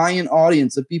giant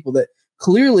audience of people that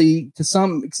clearly to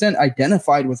some extent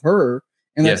identified with her.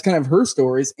 And that's kind of her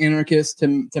stories, anarchist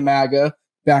to MAGA,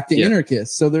 back to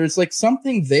anarchist. So there's like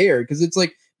something there, because it's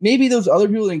like maybe those other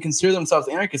people didn't consider themselves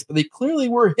anarchists, but they clearly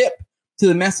were hip to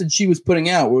the message she was putting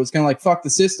out, where it was kind of like, fuck the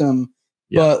system.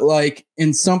 Yeah. But like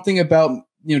in something about,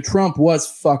 Trump was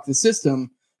fuck the system.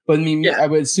 But I mean, I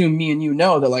would assume me and you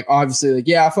know that, like, obviously, like,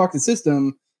 yeah, fuck the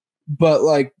system, but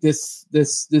like this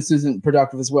isn't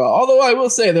productive as well. Although I will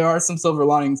say there are some silver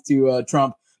linings to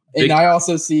Trump. And I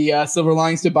also see silver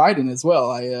linings to Biden as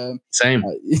well. Same.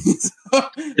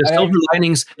 The silver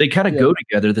linings, they kind of go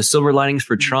together. The silver linings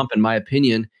for Trump, in my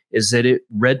opinion, is that it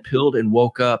red-pilled and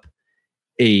woke up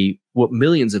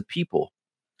millions of people.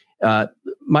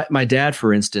 My dad,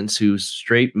 for instance, who's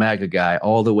straight MAGA guy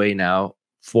all the way now,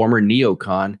 former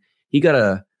neocon, he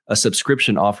got a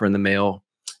subscription offer in the mail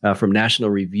from National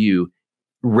Review.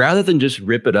 Rather than just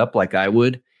rip it up like I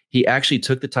would, he actually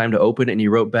took the time to open it, and he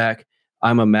wrote back,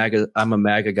 I'm a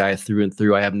MAGA guy through and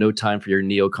through. I have no time for your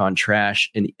neocon trash,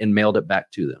 and mailed it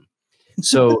back to them.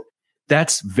 So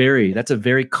that's a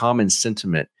very common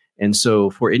sentiment. And so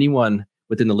for anyone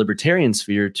within the libertarian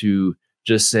sphere to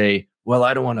just say, well,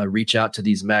 I don't want to reach out to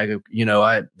these MAGA,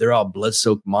 they're all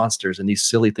blood-soaked monsters and these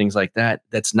silly things like that.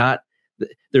 That's not,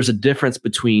 there's a difference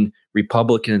between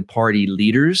Republican Party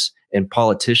leaders and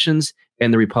politicians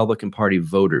and the Republican Party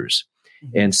voters.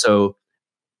 Mm-hmm. And so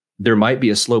there might be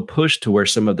a slow push to where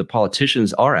some of the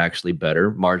politicians are actually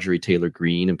better, Marjorie Taylor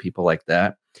Greene and people like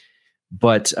that.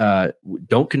 But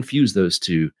don't confuse those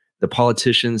two, the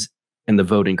politicians and the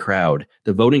voting crowd.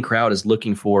 The voting crowd is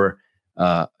looking for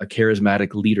a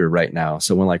charismatic leader right now,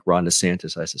 someone like Ron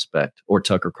DeSantis, I suspect, or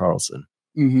Tucker Carlson.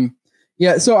 Mm-hmm.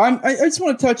 Yeah, so I just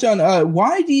want to touch on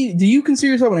why do you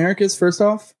consider yourself an anarchist first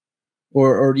off,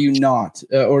 or do you not,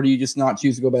 or do you just not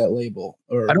choose to go by that label?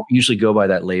 Or I don't usually go by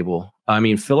that label. I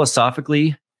mean,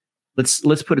 philosophically,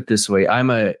 let's put it this way: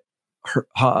 I'm a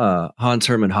Hans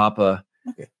Hermann Hoppe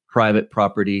private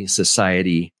property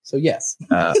society. So yes.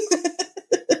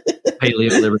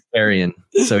 Paleo libertarian.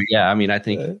 So yeah, I mean, I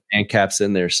think ANCAP's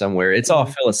in there somewhere. It's all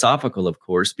philosophical, of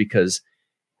course, because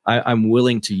I'm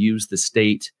willing to use the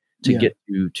state to get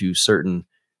to certain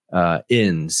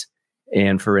ends.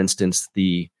 And for instance,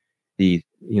 the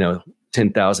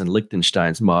 10,000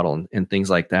 Liechtenstein's model and things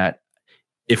like that.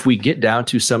 If we get down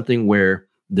to something where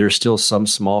there's still some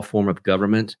small form of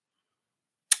government,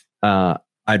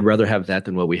 I'd rather have that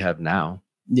than what we have now.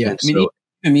 Yeah, I mean,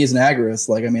 even me as an agorist,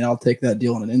 like, I mean, I'll take that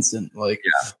deal in an instant. Like,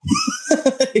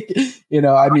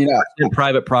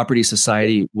 private property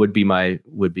society would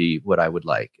be what I would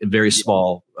like. Very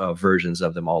small versions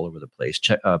of them all over the place,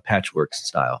 patchwork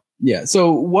style. Yeah.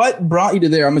 So what brought you to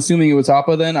there? I'm assuming it was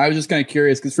Hoppe then. I was just kind of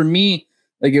curious because for me,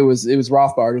 like it was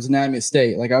Rothbard. It was Anatomy of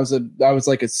State. Like I was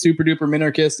like a super duper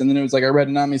minarchist, and then it was like I read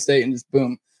Anatomy of State and just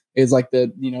boom, it's like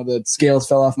the scales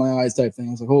fell off my eyes type thing.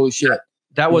 I was like, holy shit.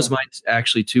 That was mine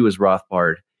actually too, was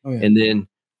Rothbard. Oh, yeah. And then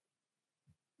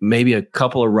maybe a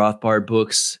couple of Rothbard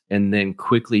books, and then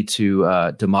quickly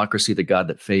to Democracy, the God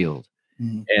That Failed.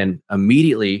 Mm-hmm. And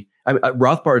immediately,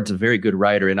 Rothbard's a very good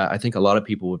writer, and I think a lot of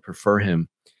people would prefer him.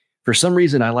 for some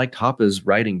reason, I liked Hoppe's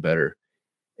writing better,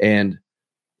 and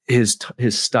his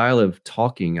style of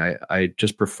talking. I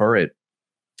just prefer it,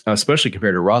 especially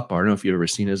compared to Rothbard. I don't know if you've ever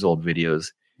seen his old videos.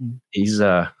 He's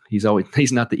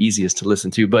not the easiest to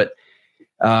listen to, but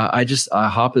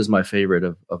Hoppe is my favorite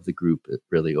of the group,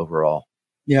 really, overall.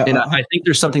 Yeah, and I think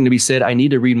there's something to be said. I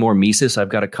need to read more Mises. I've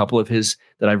got a couple of his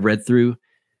that I've read through.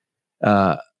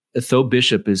 Tho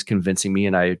Bishop is convincing me,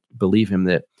 and I believe him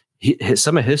that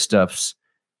some of his stuff's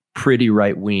pretty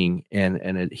right wing,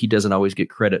 and he doesn't always get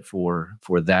credit for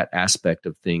that aspect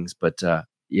of things. But I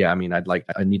mean, I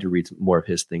need to read more of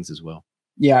his things as well.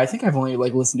 Yeah, I think I've only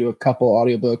listened to a couple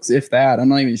audiobooks, if that. I'm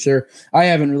not even sure. I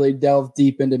haven't really delved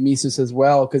deep into Mises as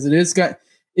well, because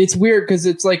it's weird, because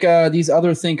it's like these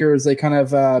other thinkers, they kind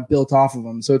of built off of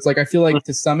them. So it's like, I feel like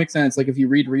to some extent, it's like if you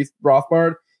read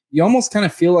Rothbard, you almost kind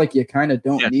of feel like you kind of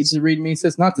don't need to read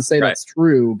Mises. Not to say that's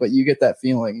true, but you get that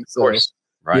feeling. So, of course.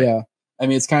 Right. Yeah. I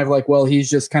mean, it's kind of like, well, he's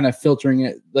just kind of filtering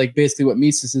it, like basically what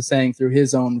Mises is saying through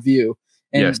his own view.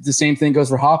 And the same thing goes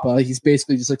for Hoppe. He's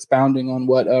basically just expounding on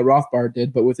what Rothbard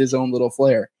did, but with his own little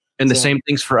flair. And the same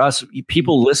thing's for us.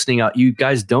 People listening out, you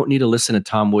guys don't need to listen to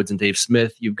Tom Woods and Dave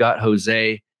Smith. You've got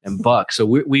Jose and Buck. So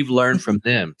we've learned from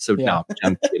them. So no,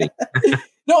 I'm kidding.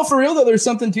 No, for real though, there's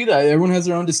something to that. Everyone has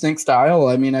their own distinct style.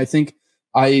 I mean, I think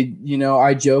I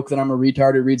joke that I'm a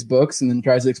retard who reads books and then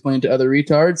tries to explain to other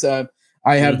retards.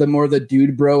 I have the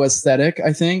dude bro aesthetic,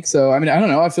 I think. So, I mean, I don't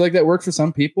know. I feel like that works for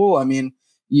some people. I mean,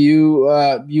 you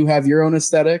have your own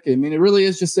aesthetic. I mean, it really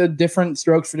is just a different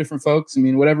strokes for different folks. I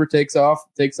mean, whatever takes off.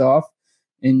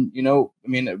 And, I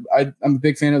mean, I'm a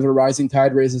big fan of the rising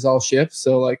tide raises all ships.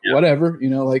 So whatever,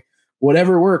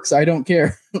 whatever works, I don't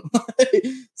care.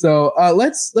 So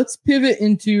let's pivot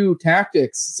into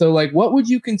tactics. So what would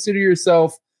you consider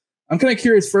yourself? I'm kind of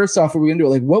curious, first off, before we get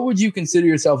into it, what would you consider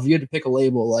yourself if you had to pick a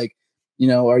label?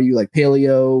 Are you like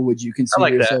paleo? Would you consider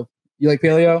yourself? You like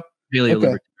paleo? Paleo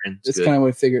libertarian. That's kind of what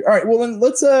I figured. All right. Well, then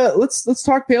let's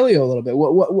talk paleo a little bit.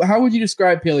 What how would you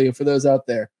describe paleo for those out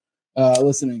there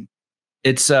listening?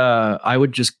 It's I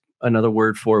would just, another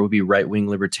word for it would be right-wing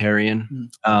libertarian.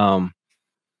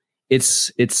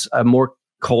 It's a more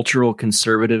cultural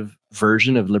conservative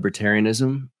version of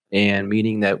libertarianism, and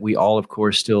meaning that we all, of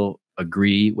course, still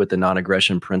agree with the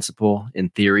non-aggression principle in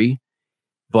theory,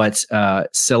 but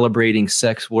celebrating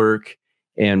sex work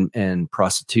and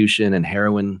prostitution and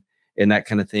heroin and that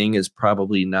kind of thing is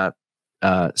probably not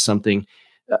something.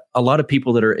 A lot of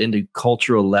people that are into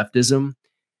cultural leftism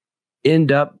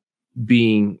end up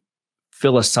being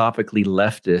philosophically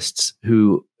leftists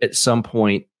who at some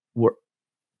point were,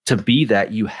 to be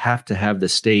that, you have to have the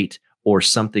state or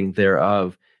something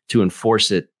thereof to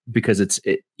enforce it, because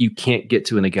you can't get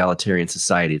to an egalitarian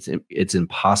society. It's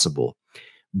impossible.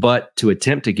 But to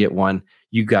attempt to get one,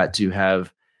 you got to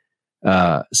have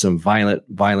some violent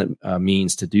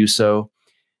means to do so.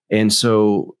 And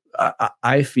so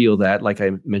I feel that, like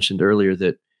I mentioned earlier,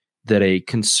 that a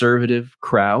conservative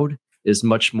crowd is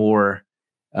much more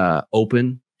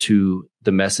open to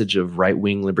the message of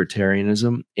right-wing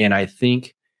libertarianism. And I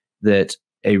think that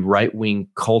a right-wing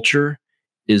culture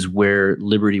is where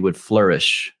liberty would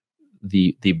flourish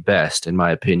the best, in my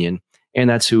opinion. And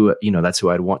that's who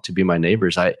I'd want to be my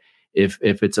neighbors. If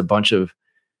it's a bunch of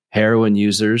heroin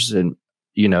users and,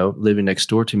 living next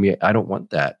door to me, I don't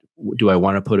want that. Do I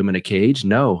want to put them in a cage?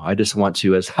 No, I just want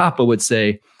to, as Hoppe would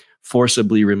say,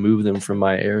 forcibly remove them from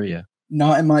my area.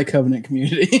 Not in my covenant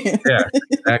community. Yeah,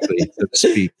 exactly. So to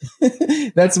speak.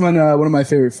 That's one of my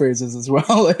favorite phrases as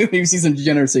well. You see some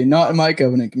degeneracy, not in my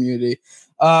covenant community.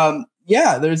 I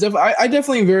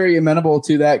definitely am very amenable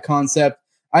to that concept.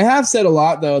 I have said a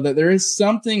lot, though, that there is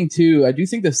something to, I do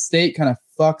think the state kind of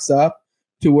fucks up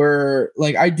to where,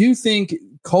 I do think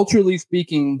culturally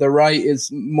speaking, the right is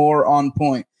more on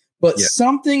point, but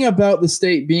something about the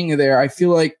state being there, I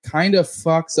feel like kind of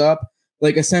fucks up,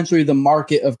 essentially the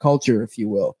market of culture, if you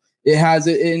will. It has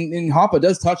it in Hoppe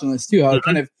does touch on this too, how it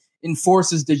kind of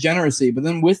enforces degeneracy. But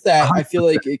then with that, I feel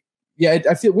like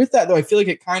I feel with that though, I feel like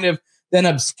it kind of then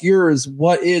obscures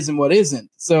what is and what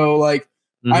isn't. So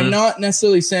I'm not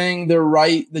necessarily saying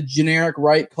the generic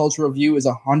right cultural view is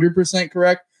 100%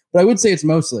 correct, but I would say it's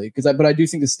mostly but I do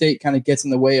think the state kind of gets in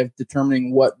the way of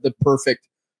determining what the perfect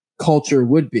culture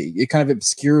would be. It kind of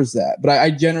obscures that, but I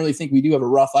generally think we do have a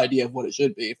rough idea of what it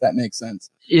should be, if that makes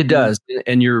sense. It does.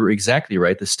 And you're exactly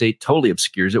right. The state totally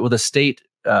obscures it. Well, the state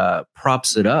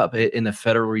props it up in the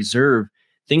Federal Reserve,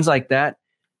 things like that.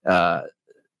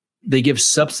 They give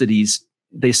subsidies.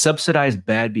 They subsidize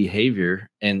bad behavior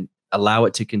and allow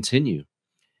it to continue.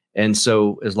 And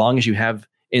so as long as you have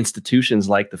institutions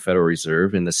like the Federal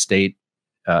Reserve and the state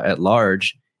at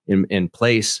large in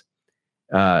place,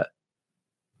 That's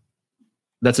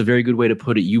a very good way to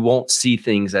put it. You won't see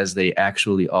things as they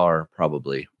actually are,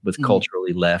 probably, with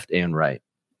culturally left and right.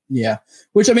 Yeah.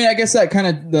 Which, I mean, I guess that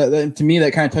kind of, to me,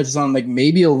 that kind of touches on like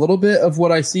maybe a little bit of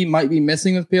what I see might be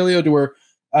missing with paleo, to where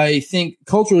I think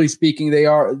culturally speaking, they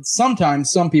are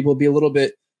sometimes some people be a little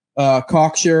bit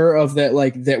cocksure of that,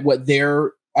 like that what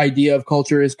their idea of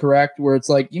culture is correct, where it's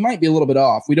like, you might be a little bit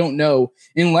off. We don't know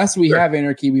unless we have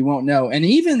anarchy. We won't know. And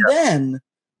even then,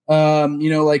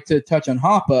 like to touch on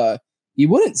Hoppe, you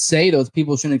wouldn't say those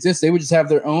people shouldn't exist. They would just have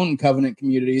their own covenant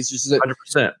communities. Just that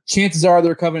 100%. Chances are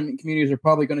their covenant communities are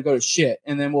probably going to go to shit,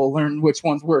 and then we'll learn which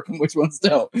ones work and which ones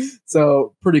don't.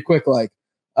 So pretty quick, like.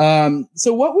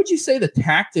 So what would you say the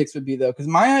tactics would be, though? Because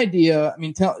my idea, I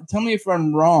mean, tell me if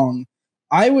I'm wrong.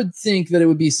 I would think that it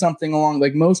would be something along,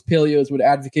 like most paleos would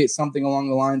advocate something along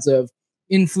the lines of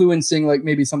influencing, like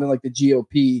maybe something like the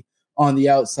GOP on the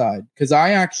outside. Because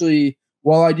I actually,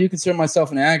 while I do consider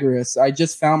myself an agorist, I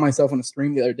just found myself on a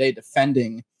stream the other day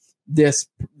defending this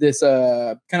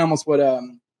kind of almost what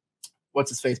what's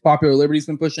his face, Popular Liberty's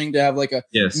been pushing to have like a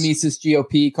Mises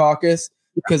GOP caucus.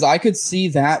 Because I could see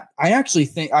that. I actually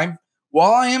think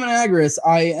while I am an agorist,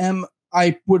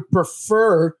 I would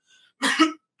prefer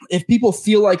if people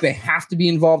feel like they have to be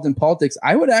involved in politics,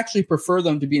 I would actually prefer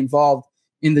them to be involved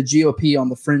in the GOP on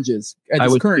the fringes at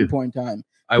this current point in time.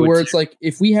 Where it's like,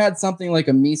 if we had something like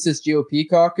a Mises GOP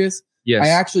caucus, I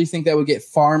actually think that would get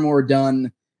far more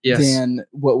done than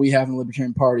what we have in the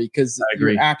Libertarian Party, because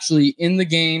you're actually in the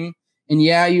game, and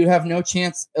you have no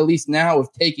chance, at least now,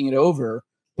 of taking it over,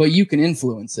 but you can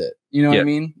influence it. You know what I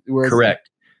mean? Whereas, correct.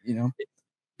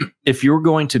 If you're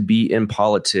going to be in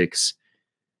politics,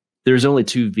 there's only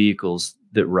two vehicles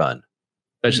that run.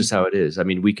 That's just how it is. I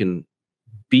mean, we can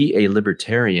be a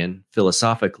libertarian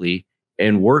philosophically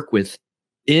and work within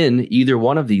either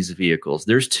one of these vehicles.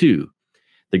 There's two.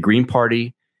 The Green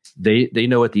Party, they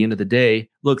know at the end of the day,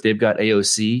 look, they've got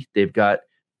AOC, they've got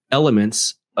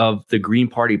elements of the Green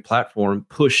Party platform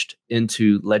pushed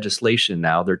into legislation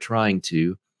now. They're trying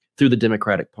to, through the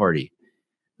Democratic Party.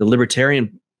 The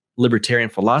libertarian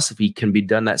philosophy can be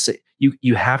done that.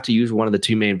 You have to use one of the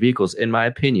two main vehicles, in my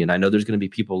opinion. I know there's going to be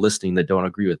people listening that don't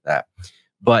agree with that.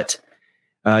 But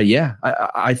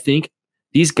I think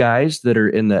these guys that are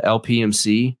in the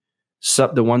LPMC,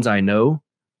 the ones I know,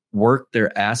 work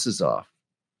their asses off.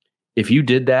 If you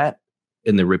did that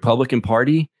in the Republican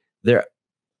Party,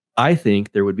 I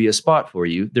think there would be a spot for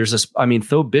you.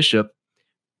 Tho Bishop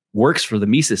works for the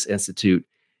Mises Institute.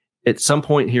 At some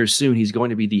point here soon, he's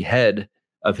going to be the head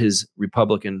of his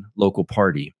Republican local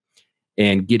party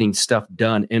and getting stuff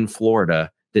done in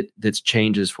Florida that's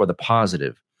changes for the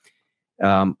positive.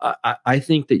 I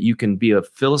think that you can be a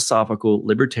philosophical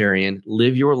libertarian,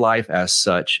 live your life as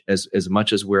such, as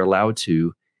much as we're allowed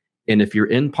to. And if you're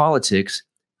in politics,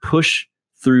 push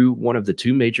through one of the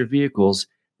two major vehicles,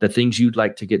 the things you'd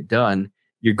like to get done.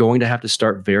 You're going to have to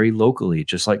start very locally,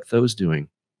 just like Tho's doing.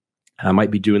 I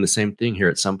might be doing the same thing here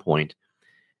at some point,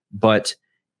 and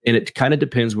it kind of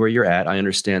depends where you're at. I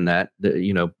understand that,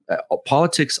 all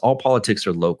politics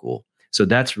are local. So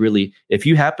that's really, if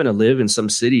you happen to live in some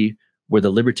city where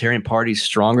the Libertarian Party is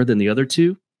stronger than the other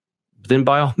two, then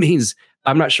by all means,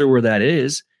 I'm not sure where that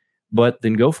is, but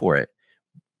then go for it.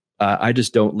 I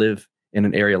just don't live in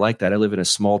an area like that. I live in a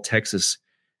small Texas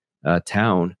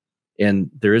town, and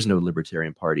there is no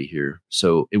Libertarian Party here.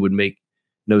 So it would make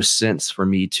no sense for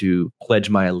me to pledge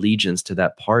my allegiance to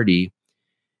that party.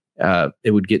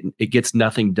 It gets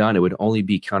nothing done. It would only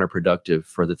be counterproductive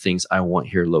for the things I want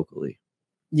here locally.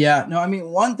 Yeah, no, I mean,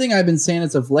 one thing I've been saying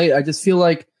as of late, I just feel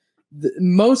like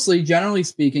mostly, generally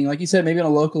speaking, like you said, maybe on a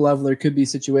local level, there could be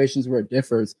situations where it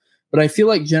differs. But I feel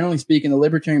like generally speaking, the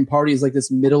Libertarian Party is like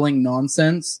this middling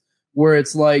nonsense where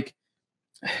it's like,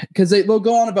 because they'll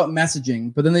go on about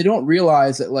messaging, but then they don't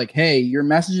realize that, like, hey, your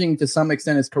messaging to some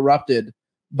extent is corrupted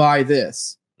by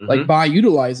this, like by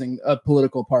utilizing a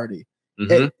political party.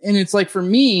 And it's like, for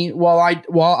me, while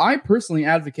I personally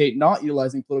advocate not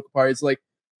utilizing political parties, like,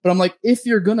 but I'm like, if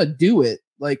you're going to do it,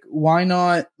 like, why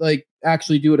not like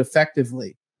actually do it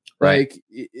effectively? Right.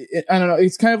 Like, I don't know.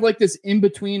 It's kind of like this in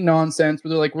between nonsense where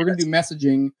they're like, we're going to do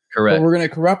messaging, but we're going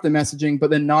to corrupt the messaging, but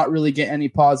then not really get any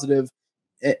positive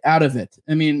out of it.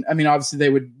 I mean, obviously they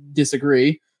would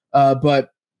disagree,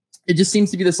 but it just seems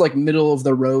to be this like middle of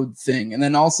the road thing. And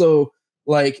then also,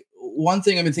 like, one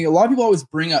thing I've been thinking, a lot of people always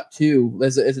bring up too,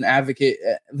 as an advocate,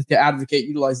 to advocate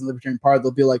utilizing the Libertarian Party,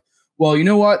 they'll be like, well, you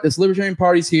know what? This Libertarian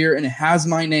Party's here and it has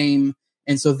my name.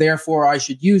 And so therefore I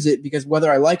should use it because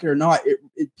whether I like it or not,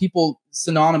 people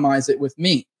synonymize it with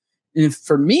me. And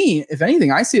for me, if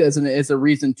anything, I see it as a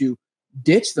reason to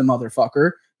ditch the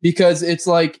motherfucker, because it's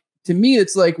like, to me,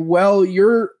 it's like, well,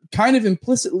 you're kind of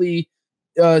implicitly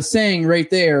saying right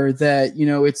there that, you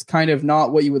know, it's kind of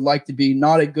not what you would like to be,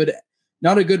 not a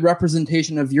good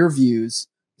representation of your views.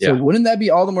 So wouldn't that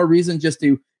be all the more reason just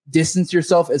to distance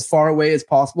yourself as far away as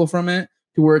possible from it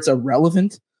to where it's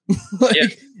irrelevant?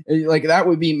 Like that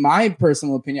would be my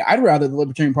personal opinion. I'd rather the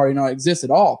Libertarian Party not exist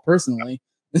at all, personally.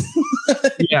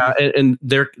 Yeah, and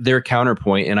their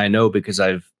counterpoint, and I know because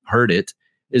I've heard it,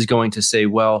 is going to say,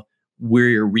 well,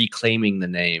 we're reclaiming the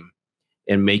name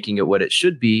and making it what it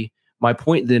should be. My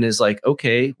point then is like,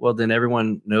 okay, well then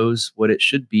everyone knows what it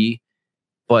should be,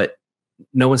 but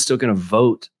no one's still going to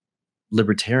vote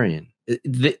libertarian.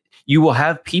 You will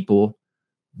have people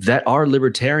that are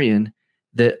libertarian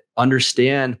that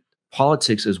understand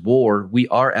politics as war. We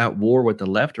are at war with the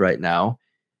left right now.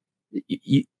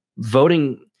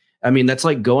 Voting, I mean, that's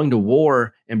like going to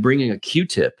war and bringing a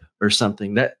Q-tip or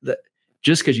something. That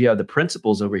just because you have the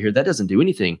principles over here, that doesn't do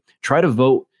anything. Try to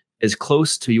vote as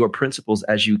close to your principles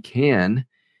as you can.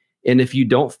 And if you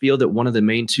don't feel that one of the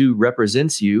main two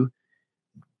represents you,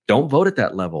 don't vote at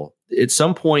that level. At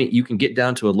some point, you can get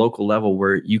down to a local level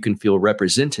where you can feel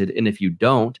represented. And if you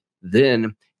don't,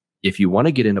 then if you want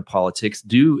to get into politics,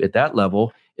 do at that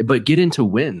level, but get into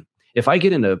win. If I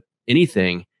get into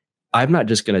anything, I'm not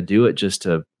just going to do it just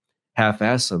to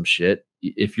half-ass some shit.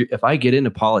 If I get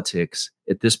into politics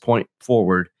at this point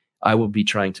forward, I will be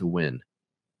trying to win.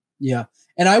 Yeah.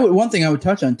 And one thing I would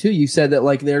touch on too, you said that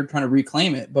like they're trying to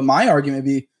reclaim it, but my argument would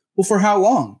be, well, for how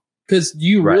long? Because do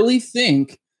you really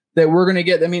think that we're going to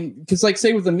get, I mean, because like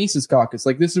say with the Mises Caucus,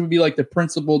 like this would be like the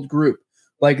principled group,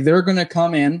 like they're going to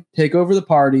come in, take over the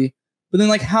party, but then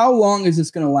like how long is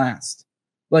this going to last?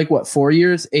 Like what, 4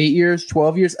 years, 8 years,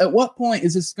 12 years? At what point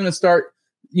is this going to start,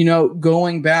 you know,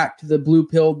 going back to the blue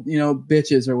pill, you know,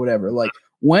 bitches or whatever? Like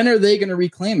when are they going to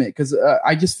reclaim it? Because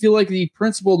I just feel like the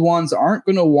principled ones aren't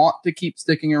going to want to keep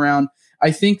sticking around.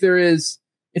 I think there is,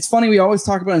 it's funny, we always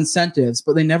talk about incentives,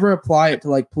 but they never apply it to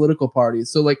like political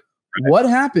parties. So like what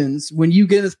happens when you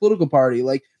get in this political party?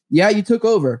 Like, yeah, you took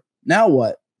over. Now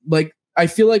what? Like, I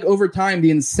feel like over time,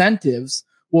 the incentives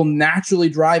will naturally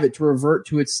drive it to revert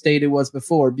to its state it was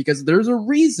before, because there's a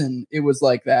reason it was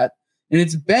like that. And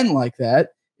it's been like that.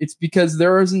 It's because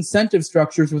there is incentive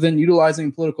structures within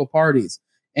utilizing political parties.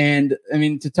 And I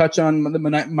mean, to touch on the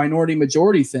minority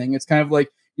majority thing, it's kind of like,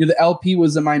 you know, the LP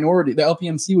was a minority, the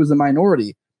LPMC was a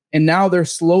minority, and now they're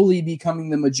slowly becoming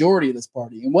the majority of this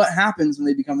party. And what happens when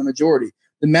they become the majority?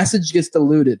 The message gets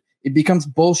diluted. It becomes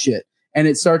bullshit. And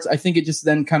it starts, I think it just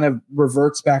then kind of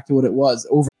reverts back to what it was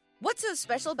over. What's so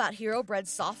special about Hero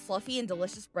Bread's soft, fluffy, and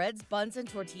delicious breads, buns, and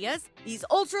tortillas? These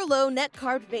ultra-low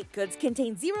net-carb baked goods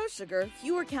contain zero sugar,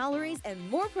 fewer calories, and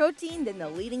more protein than the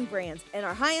leading brands, and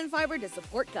are high in fiber to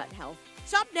support gut health.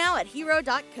 Shop now at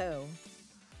hero.co.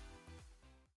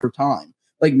 For time,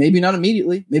 like maybe not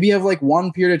immediately, maybe you have like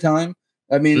one period of time.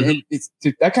 I mean,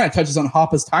 that kind of touches on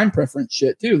Hoppe's time preference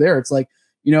shit too. There, it's like,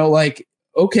 you know, like,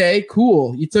 okay,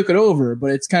 cool, you took it over, but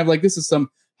it's kind of like this is some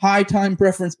high time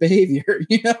preference behavior,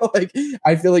 you know, like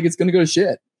I feel like it's going to go to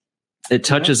shit. It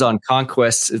touches on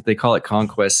conquests, they call it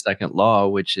conquest second law,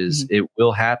 which is it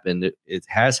will happen. It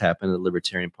has happened in the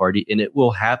Libertarian Party, and it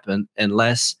will happen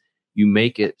unless you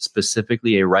make it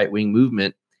specifically a right-wing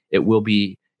movement. It will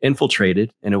be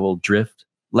infiltrated and it will drift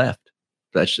left.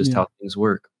 That's just how things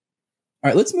work. All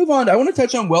right, let's move on. I want to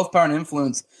touch on wealth, power, and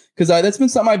influence, because that's been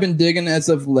something I've been digging as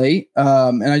of late,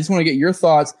 and I just want to get your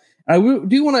thoughts. I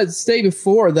do want to say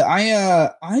before that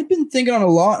I've been thinking on a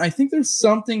lot, and I think there's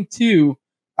something too.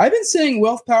 I've been saying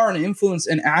wealth, power, and influence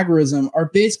and agorism are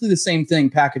basically the same thing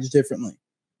packaged differently.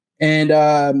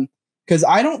 And because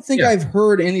I don't think I've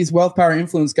heard any of these wealth, power,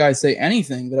 influence guys say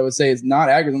anything that I would say is not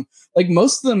agorism. Like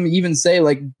most of them even say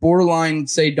like borderline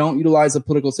say don't utilize the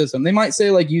political system. They might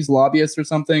say like use lobbyists or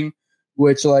something,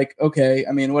 which like, okay,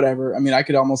 I mean, whatever. I mean, I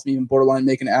could almost even borderline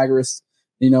make an agorist,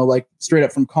 you know, like straight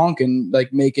up from Konkin,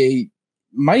 like might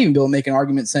even be able to make an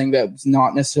argument saying that it's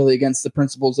not necessarily against the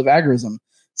principles of agorism.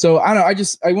 So I don't know.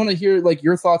 I want to hear like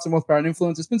your thoughts on wealth, power, and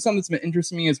influence. It's been something that's been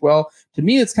interesting to me as well. To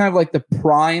me, it's kind of like the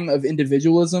prime of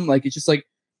individualism. Like it's just like,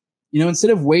 you know,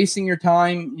 instead of wasting your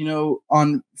time, you know,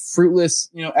 on fruitless,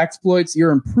 you know, exploits,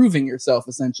 you're improving yourself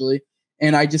essentially.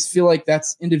 And I just feel like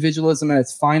that's individualism at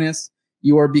its finest.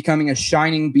 You are becoming a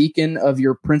shining beacon of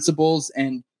your principles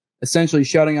and essentially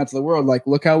shouting out to the world, like,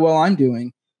 look how well I'm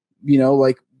doing, you know,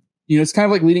 like, you know, it's kind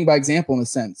of like leading by example in a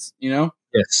sense, you know?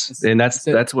 Yes. And that's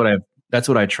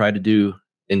what I try to do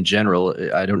in general.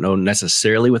 I don't know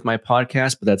necessarily with my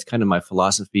podcast, but that's kind of my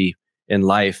philosophy in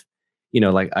life. You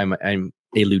know, like I'm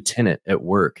a lieutenant at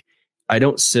work. I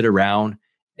don't sit around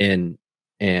and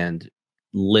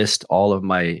list all of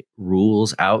my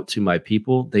rules out to my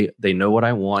people. They know what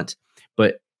I want,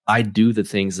 but I do the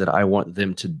things that I want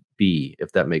them to be,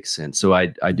 if that makes sense. So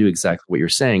I do exactly what you're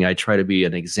saying. I try to be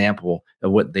an example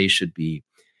of what they should be.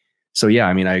 So yeah,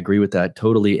 I mean, I agree with that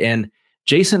totally. And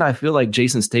Jason, I feel like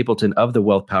Jason Stapleton of the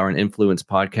Wealth, Power, and Influence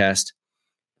podcast,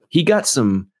 he got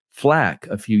some flack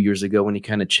a few years ago when he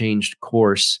kind of changed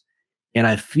course. And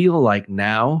I feel like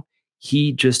now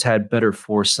he just had better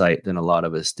foresight than a lot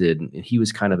of us did. And he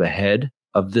was kind of ahead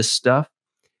of this stuff.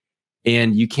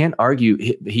 And you can't argue.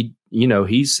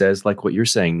 He says, like what you're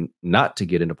saying, not to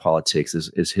get into politics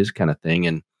is his kind of thing.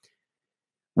 And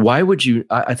why would you?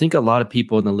 I think a lot of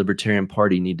people in the Libertarian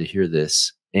Party need to hear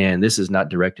this. And this is not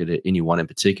directed at anyone in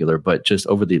particular, but just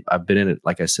I've been in it,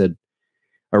 like I said,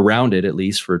 around it at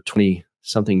least for 20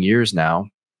 something years now.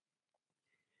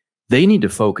 They need to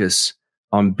focus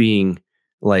on being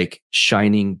like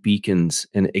shining beacons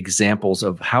and examples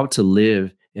of how to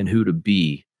live and who to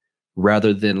be,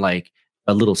 rather than like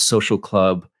a little social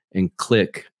club and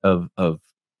clique of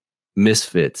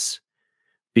misfits,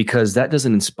 because that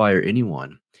doesn't inspire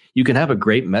anyone. You can have a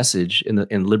great message,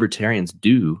 and libertarians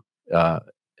do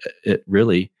it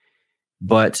really,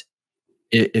 but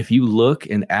if you look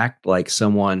and act like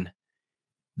someone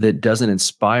that doesn't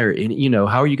inspire any,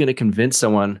 how are you going to convince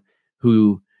someone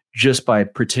who just by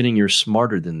pretending you're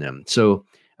smarter than them? So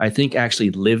I think actually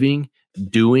living,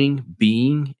 doing,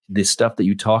 being the stuff that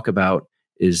you talk about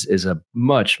is a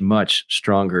much, much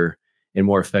stronger and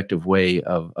more effective way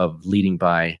of leading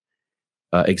by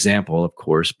example, of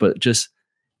course, but just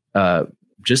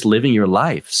living your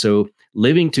life. So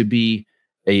living to be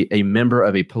a member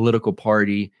of a political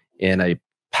party in a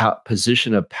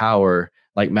position of power,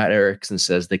 like Matt Erickson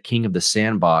says, the king of the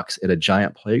sandbox at a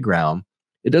giant playground,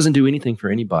 it doesn't do anything for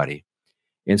anybody.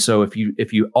 And so if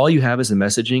you all you have is a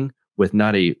messaging with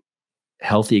not a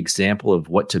healthy example of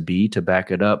what to be to back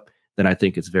it up, then I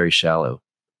think it's very shallow.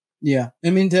 Yeah.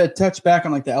 I mean, to touch back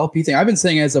on like the LP thing, I've been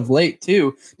saying as of late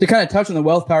too, to kind of touch on the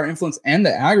wealth, power, influence, and the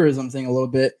agorism thing a little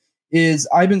bit, is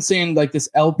I've been saying like this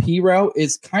LP route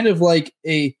is kind of like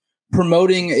a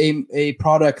promoting a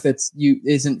product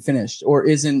isn't finished or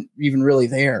isn't even really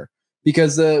there,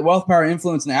 because the wealth, power,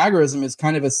 influence, and agorism is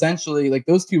kind of essentially like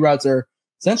those two routes are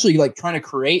essentially like trying to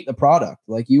create the product.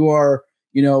 Like you are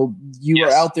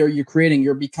out there, you're creating,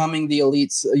 you're becoming the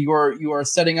elites, you are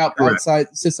setting up outside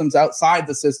systems outside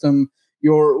the system,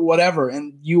 you're whatever.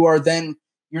 And you're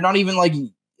not even like,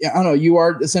 I don't know, you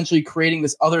are essentially creating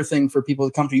this other thing for people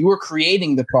to come to. You are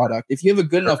creating the product. If you have a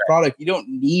good enough product, you don't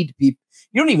need people.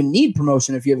 You don't even need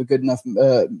promotion if you have a good enough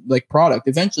product.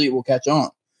 Eventually it will catch on.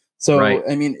 So,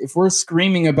 I mean, if we're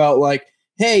screaming about like,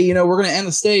 hey, we're going to end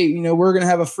the state, we're going to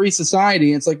have a free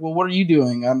society. And it's like, well, what are you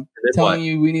doing? I'm telling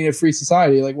you we need a free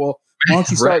society. Like, well, why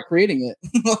don't you start creating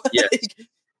it?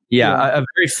 Yeah. A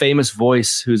very famous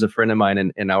voice who's a friend of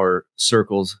mine in our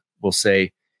circles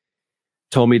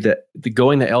told me that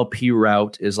going the LP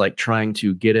route is like trying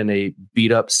to get in a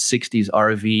beat up 60s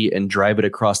RV and drive it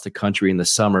across the country in the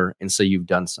summer and say you've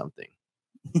done something.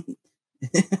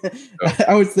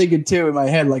 I was thinking too in my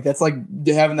head, like that's like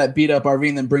having that beat up RV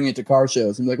and then bringing it to car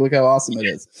shows and be like, look how awesome it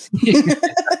is.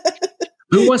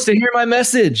 Who wants to hear my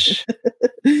message?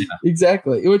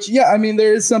 Exactly. Which, I mean,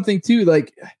 there is something too,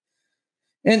 like,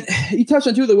 and you touched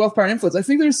on too the wealth, power, and influence. I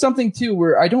think there's something too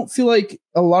where I don't feel like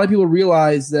a lot of people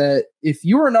realize that if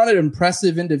you are not an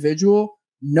impressive individual,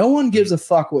 no one gives a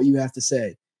fuck what you have to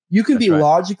say. You can be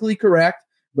logically correct,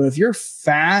 but if you're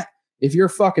fat, if you're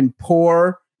fucking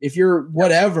poor, if you're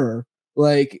whatever,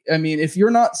 like, I mean, if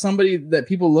you're not somebody that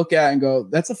people look at and go,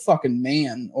 that's a fucking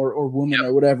man or woman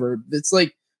or whatever, it's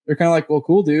like, they're kind of like, well,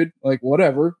 cool, dude. Like,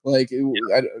 whatever. Like,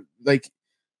 I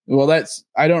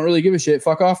don't really give a shit.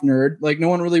 Fuck off, nerd. Like, no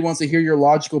one really wants to hear your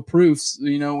logical proofs,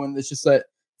 when it's just that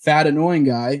fat, annoying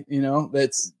guy, and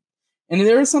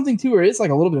there is something too where it's like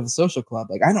a little bit of a social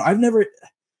club. Like, I've never,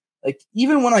 like,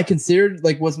 even when I considered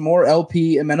like was more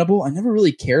LP amenable, I never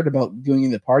really cared about doing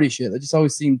the party shit. It just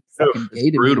always seemed fucking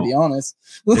gay to me, to be honest.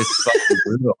 It's fucking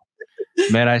brutal.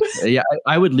 Man,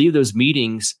 I would leave those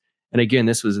meetings. And again,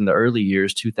 this was in the early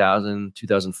years, 2000,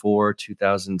 2004,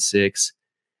 2006.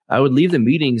 I would leave the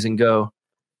meetings and go,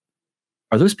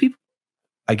 are those people?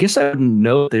 I guess I wouldn't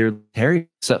know they're libertarian,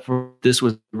 except for this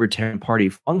was a Libertarian Party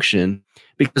function,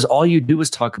 because all you do is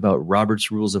talk about Robert's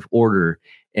Rules of Order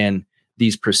and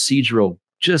these procedural,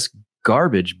 just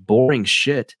garbage, boring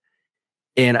shit.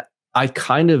 And I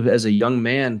kind of, as a young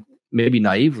man, maybe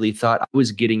naively thought I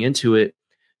was getting into it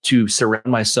to surround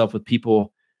myself with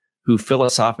people who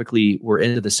philosophically were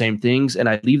into the same things. And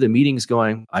I'd leave the meetings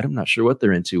going, I'm not sure what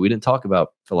they're into. We didn't talk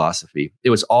about philosophy. It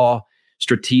was all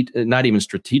not even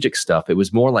strategic stuff. It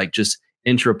was more like just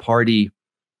intra-party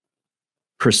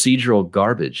procedural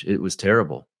garbage. It was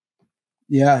terrible.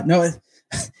 Yeah, no,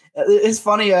 it's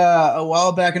funny. A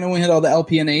while back, I know we had all the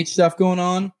LPNH stuff going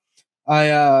on.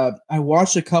 I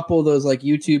watched a couple of those like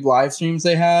YouTube live streams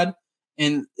they had,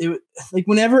 and it like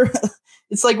whenever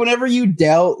it's like whenever you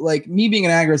doubt, like me being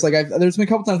an agorist, like there's been a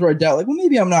couple times where I doubt, like, well,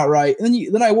 maybe I'm not right, and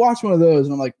then I watch one of those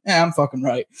and I'm like, I'm fucking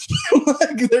right.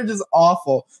 Like, they're just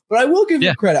awful. But I will give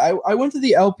you credit. I went to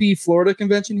the LP Florida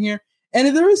convention here,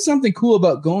 and there is something cool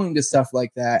about going to stuff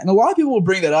like that. And a lot of people will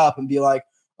bring that up and be like,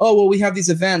 oh, well, we have these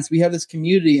events, we have this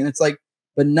community, and it's like,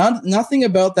 but nothing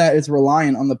about that is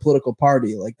reliant on the political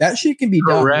party. Like that shit can be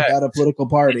done without a political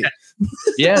party.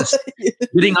 Yes,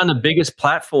 getting on the biggest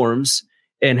platforms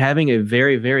and having a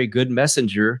very, very good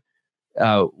messenger,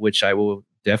 which I will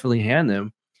definitely hand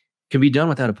them, can be done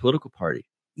without a political party.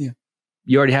 Yeah.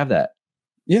 You already have that.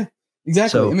 Yeah,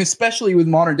 exactly. So, I mean, especially with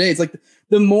modern days, like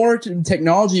the more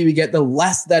technology we get, the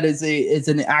less that is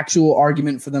an actual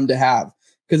argument for them to have.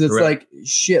 Because it's like,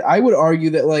 shit, I would argue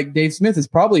that like Dave Smith is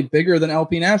probably bigger than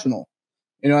LP National.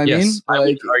 You know what I mean? I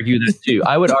would argue that too.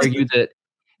 I would argue that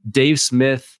Dave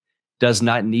Smith does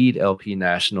not need LP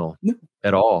National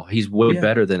at all. He's way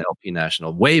better than LP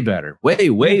National. Way better.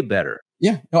 Way better.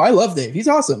 Yeah. No, I love Dave. He's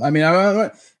awesome. I mean, I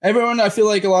feel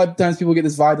like a lot of times people get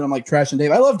this vibe that I'm like trashing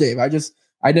Dave. I love Dave. I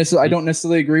don't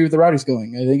necessarily agree with the route he's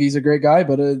going. I think he's a great guy,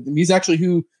 but he's actually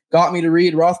who got me to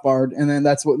read Rothbard, and then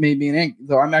that's what made me an angry.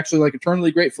 So I'm actually like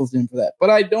eternally grateful to him for that. But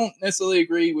I don't necessarily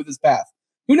agree with his path.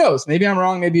 Who knows? Maybe I'm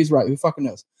wrong. Maybe he's right. Who fucking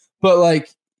knows? But like,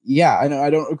 yeah, I know I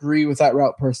don't agree with that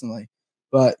route personally.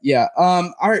 But yeah.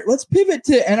 All right, let's pivot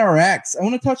to NRX. I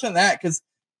want to touch on that because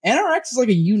NRX is like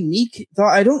a unique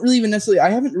thought. I don't really even necessarily. I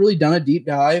haven't really done a deep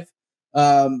dive.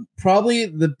 Probably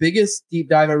the biggest deep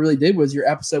dive I really did was your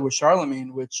episode with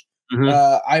Charlemagne, which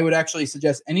I would actually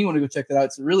suggest anyone to go check that out.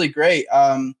 It's really great.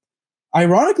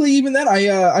 Ironically, even then,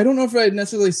 I don't know if I'd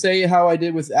necessarily say how I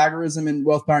did with agorism and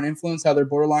wealth, power, and influence, how they're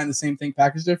borderline the same thing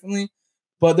packaged differently.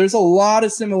 But there's a lot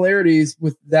of similarities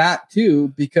with that too,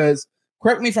 because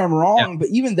correct me if I'm wrong, but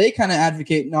even they kind of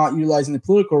advocate not utilizing the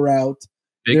political route.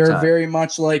 They're very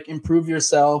much like improve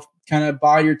yourself, kind of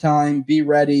buy your time, be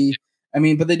ready. I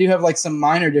mean, but they do have like some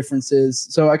minor differences.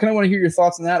 So I kind of want to hear your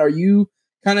thoughts on that. Are you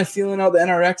kind of feeling out the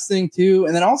NRX thing too?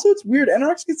 And then also it's weird.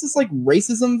 NRX gets this like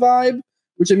racism vibe,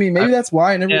 which I mean, maybe that's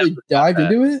why I never really dived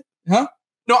into it. Huh?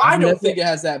 No, I don't think it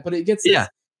has that, but it gets this,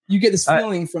 you get this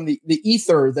feeling from the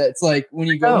ether that's like when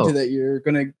you go into that, you're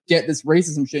going to get this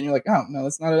racism shit and you're like, oh no,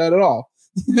 that's not it at all.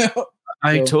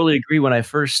 I totally agree. When I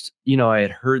first, I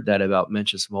had heard that about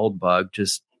Mencius Moldbug,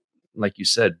 just like you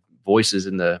said, voices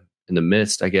in the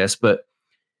midst, I guess. But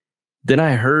then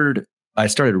I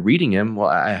started reading him. Well,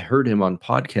 I heard him on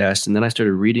podcast, and then I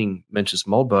started reading Mencius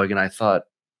Moldbug, and I thought,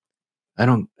 I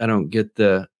don't get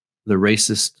the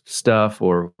racist stuff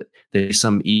or there's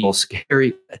some evil,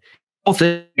 scary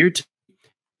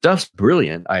stuff's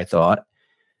brilliant. I thought,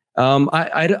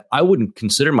 I wouldn't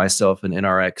consider myself an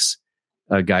NRX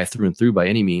guy through and through by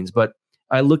any means, but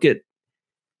I look at,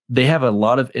 they have a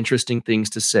lot of interesting things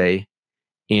to say,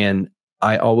 and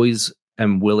I always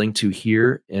am willing to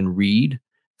hear and read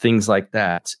things like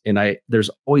that. And there's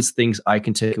always things I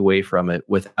can take away from it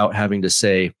without having to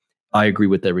say, I agree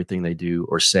with everything they do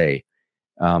or say.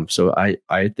 So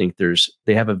I think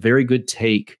they have a very good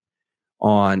take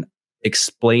on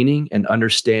explaining and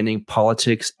understanding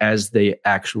politics as they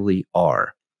actually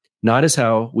are, not as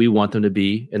how we want them to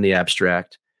be in the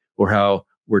abstract or how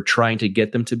we're trying to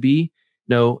get them to be.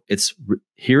 No,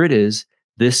 here it is.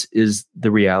 This is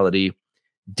the reality.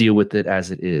 Deal with it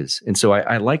as it is. And so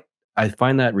I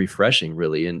find that refreshing,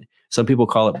 really. And some people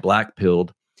call it black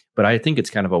pilled, but I think it's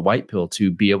kind of a white pill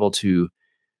to be able to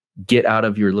get out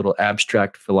of your little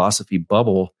abstract philosophy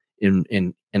bubble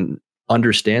and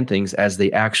understand things as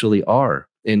they actually are.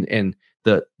 And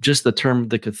the term,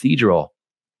 the cathedral,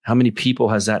 how many people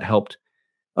has that helped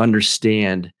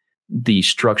understand the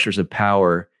structures of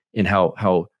power and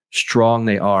how strong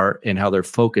they are and how they're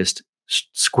focused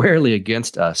squarely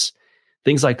against us?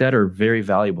 Things like that are very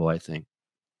valuable, I think.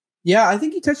 Yeah, I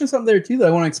think you touched on something there too that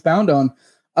I want to expound on.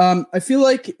 I feel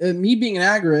like me being an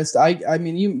agorist, I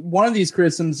mean, one of these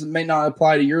criticisms may not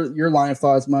apply to your line of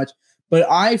thought as much, but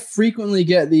I frequently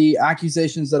get the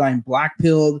accusations that I'm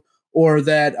black-pilled or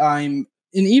that and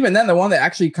even then the one that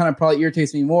actually kind of probably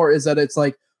irritates me more is that it's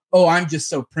like, oh, I'm just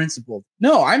so principled.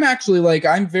 No, I'm actually like,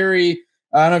 I'm very,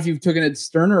 I don't know if you've taken a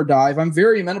Stirner dive. I'm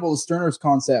very amenable to Stirner's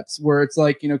concepts where it's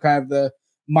like, kind of the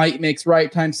might makes right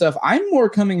time stuff. I'm more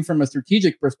coming from a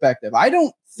strategic perspective. I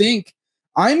don't think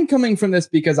I'm coming from this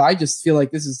because I just feel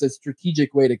like this is the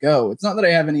strategic way to go. It's not that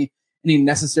I have any any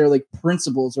necessary like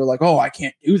principles or like, oh, I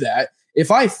can't do that.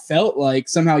 If I felt like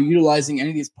somehow utilizing any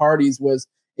of these parties was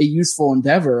a useful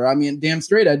endeavor, I mean, damn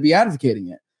straight, I'd be advocating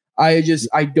it.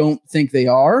 I don't think they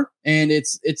are. And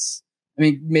it's, I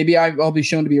mean, maybe I'll be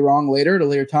shown to be wrong later at a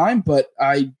later time, but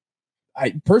I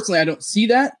personally, I don't see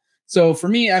that. So for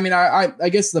me, I mean, I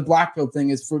guess the black pill thing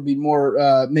is would be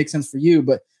more, makes sense for you,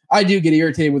 but I do get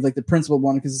irritated with like the principled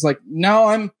one because it's like, now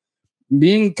I'm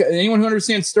being, anyone who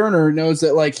understands Stirner knows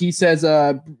that like he says,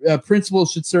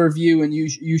 principles should serve you and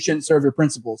you shouldn't serve your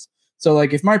principles. So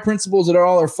like if my principles at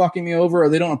all are fucking me over or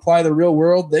they don't apply to the real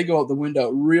world, they go out the window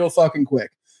real fucking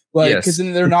quick. Like, because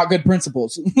then they're not good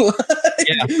principles.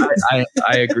 Yeah,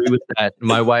 I agree with that.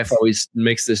 My wife always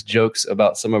makes this jokes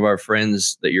about some of our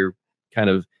friends that you're kind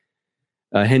of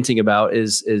hinting about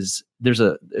is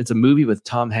it's a movie with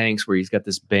Tom Hanks where he's got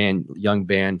this young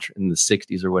band in the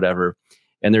 60s or whatever.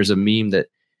 And there's a meme that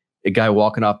a guy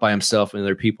walking off by himself and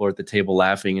there are people at the table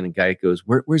laughing. And the guy goes,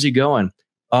 where's he going?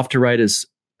 Off to write his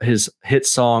hit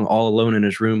song all alone in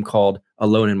his room called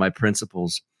Alone in My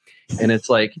Principles. And it's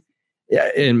like, yeah,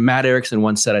 and Matt Erickson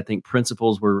once said, I think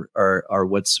principles are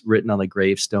what's written on the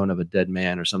gravestone of a dead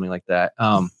man or something like that.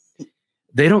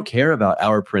 They don't care about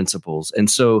our principles.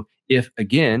 And so if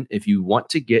you want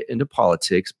to get into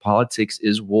politics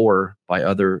is war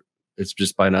it's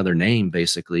just by another name,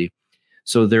 basically.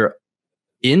 So they're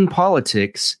in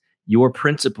politics, your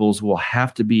principles will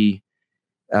have to be,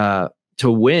 to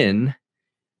win,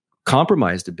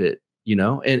 compromised a bit,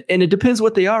 and it depends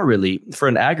what they are really. For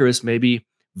an agorist, maybe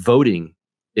voting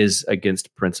is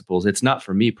against principles. It's not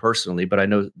for me personally, but I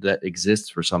know that exists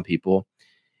for some people.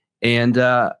 And,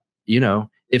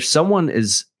 if someone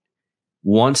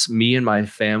wants me and my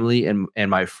family and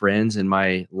my friends and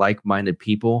my like-minded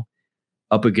people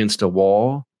up against a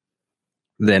wall,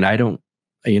 then I don't,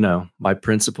 my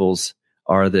principles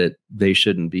are that they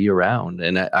shouldn't be around.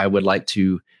 And I would like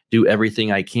to do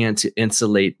everything I can to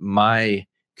insulate my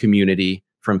community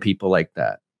from people like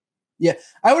that. Yeah,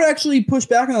 I would actually push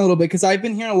back on a little bit because I've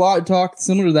been hearing a lot of talk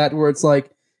similar to that where it's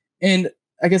like, and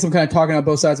I guess I'm kind of talking out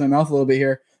both sides of my mouth a little bit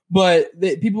here, but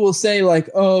people will say like,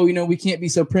 oh, we can't be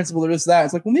so principled or this, that.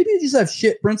 It's like, well, maybe you just have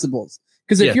shit principles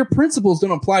because if your principles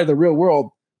don't apply to the real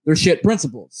world, they're shit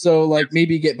principles. So like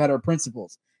maybe get better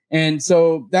principles. And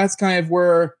so that's kind of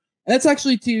where, and that's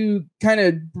actually to kind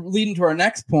of lead into our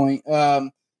next point because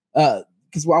I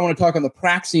want to talk on the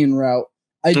Praxian route.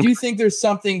 I do think there's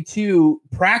something to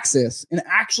praxis and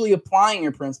actually applying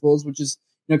your principles, which is,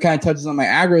 kind of touches on my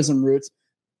agorism roots.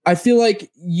 I feel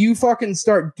like you fucking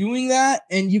start doing that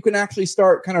and you can actually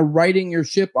start kind of writing your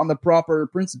ship on the proper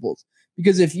principles.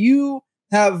 Because if you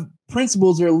have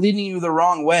principles that are leading you the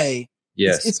wrong way,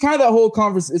 it's kind of that whole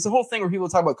conversation. It's a whole thing where people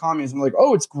talk about communism like,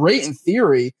 oh, it's great in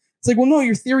theory. It's like, well, no,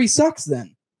 your theory sucks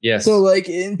then. Yes. So like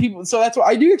so that's why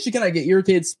I do actually kind of get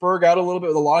irritated, spurg out a little bit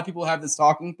with a lot of people have this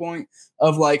talking point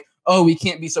of like, oh, we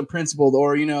can't be so principled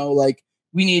or, like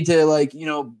we need to like,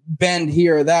 bend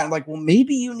here or that. And like, well,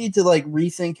 maybe you need to like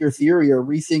rethink your theory or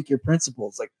rethink your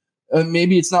principles. Like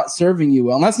maybe it's not serving you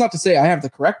well. And that's not to say I have the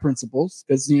correct principles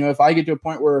because, if I get to a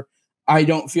point where I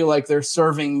don't feel like they're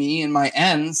serving me and my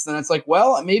ends, then it's like,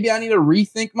 well, maybe I need to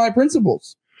rethink my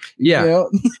principles. Yeah.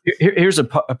 Here's a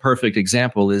perfect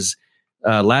example is,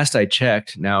 last I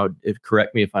checked, now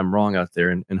correct me if I'm wrong out there,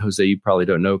 and Jose, you probably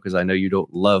don't know because I know you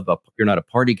you're not a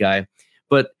party guy,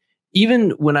 but even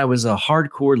when I was a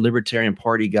hardcore Libertarian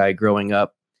Party guy growing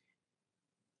up,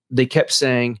 they kept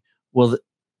saying, well,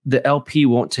 the LP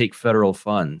won't take federal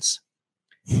funds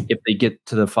if they get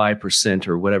to the 5%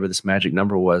 or whatever this magic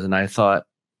number was. And I thought,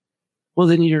 well,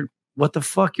 then what the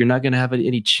fuck? You're not going to have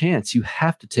any chance. You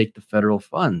have to take the federal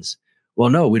funds. Well,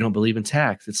 no, we don't believe in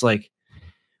tax. It's like,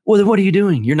 well, then what are you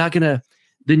doing? You're not going to,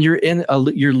 then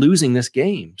you're losing this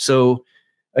game. So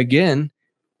again,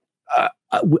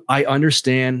 I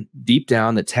understand deep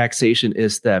down that taxation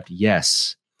is theft.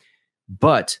 Yes.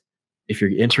 But if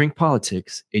you're entering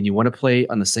politics and you want to play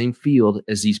on the same field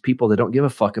as these people that don't give a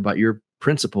fuck about your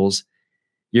principles,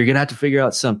 you're going to have to figure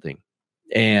out something.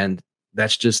 And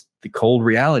that's just the cold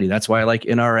reality. That's why I like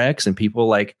NRX and people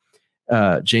like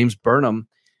James Burnham,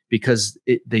 because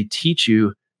they teach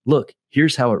you, look,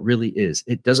 here's how it really is.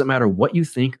 It doesn't matter what you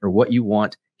think or what you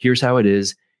want. Here's how it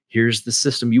is. Here's the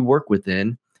system you work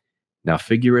within. Now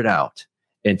figure it out.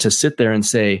 And to sit there and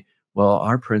say, well,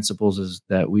 our principles is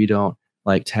that we don't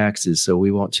like taxes, so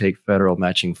we won't take federal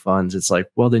matching funds. It's like,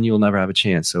 well, then you'll never have a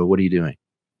chance. So what are you doing?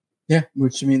 Yeah,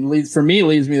 which leads me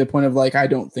to the point of like, I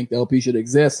don't think the LP should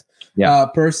exist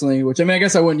personally, which I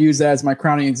guess I wouldn't use that as my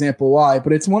crowning example why,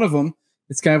 but it's one of them.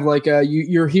 It's kind of like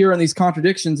you're here on these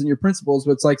contradictions in your principles,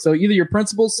 but it's like, so either your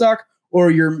principles suck or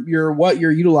your what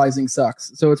you're utilizing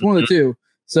sucks. So it's one of the two.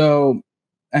 So,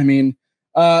 I mean,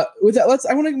 with that,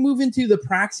 I want to move into the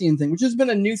Praxian thing, which has been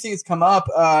a new thing that's come up.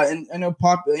 And I know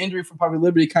Andrew from Popular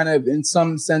Liberty kind of, in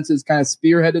some senses, kind of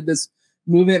spearheaded this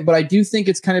movement, but I do think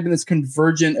it's kind of been this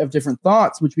convergent of different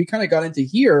thoughts, which we kind of got into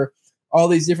here, all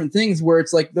these different things where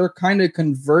it's like they're kind of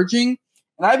converging.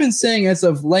 And I've been saying as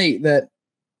of late that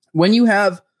when you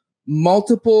have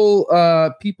multiple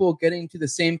people getting to the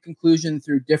same conclusion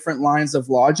through different lines of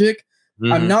logic,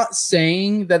 I'm not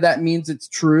saying that means it's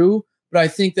true, but I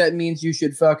think that means you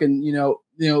should fucking,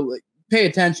 like, pay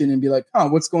attention and be like, oh,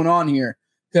 what's going on here?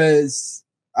 Because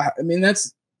I mean, I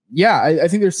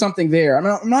think there's something there.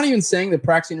 I'm not even saying the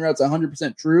Praxian route's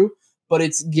 100% true, but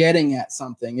it's getting at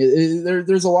something.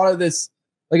 There's a lot of this,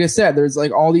 like I said, there's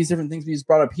like all these different things we just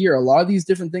brought up here. A lot of these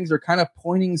different things are kind of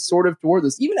pointing sort of toward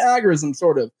this, even agorism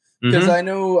sort of. Because I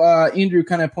know Andrew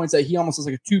kind of points out he almost has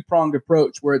like a two-pronged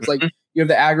approach where it's like you have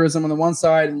the agorism on the one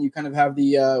side and you kind of have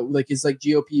the his like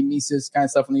GOP Mises kind of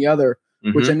stuff on the other,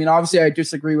 which I mean, obviously I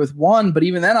disagree with one, but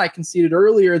even then I conceded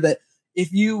earlier that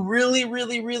if you really,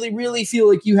 really, really, really feel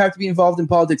like you have to be involved in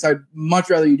politics, I'd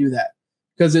much rather you do that.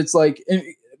 Because it's like,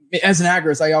 as an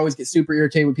agorist, I always get super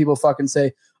irritated when people fucking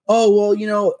say, oh,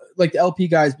 well, like the LP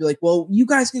guys be like, well, you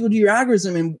guys can go do your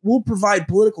agorism and we'll provide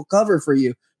political cover for you.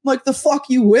 I'm like, the fuck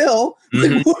you will.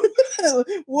 Like,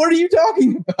 what are you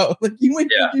talking about? Like, you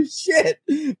ain't gonna do shit.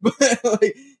 But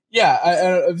like, yeah, I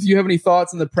don't know if you have any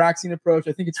thoughts on the Praxian approach.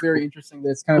 I think it's very interesting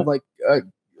that it's kind of like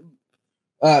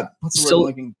what's the word I'm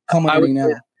looking culminating now?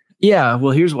 Yeah,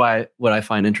 well, here's what I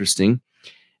find interesting.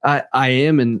 I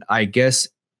am, and I guess,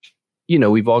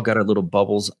 we've all got our little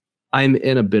bubbles. I'm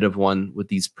in a bit of one with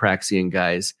these Praxian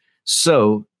guys.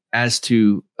 So as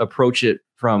to approach it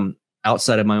from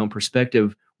outside of my own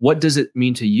perspective, what does it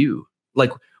mean to you?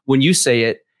 Like when you say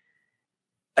it,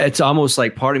 it's almost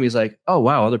like part of me is like, oh,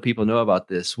 wow, other people know about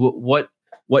this. What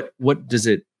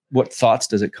thoughts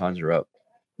does it conjure up?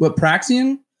 What,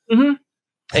 Praxian? Mm-hmm.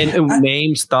 And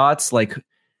names, thoughts, like,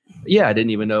 yeah, I didn't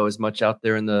even know as much out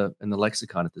there in the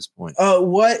lexicon at this point.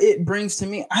 What it brings to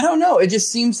me, I don't know. It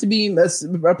just seems to be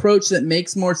an approach that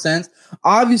makes more sense.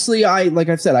 Obviously, like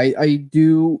I've said, I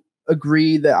do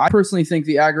agree that I personally think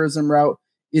the agorism route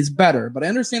is better, but I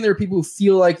understand there are people who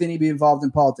feel like they need to be involved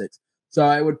in politics. So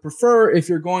I would prefer, if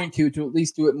you're going to at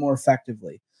least do it more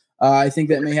effectively. I think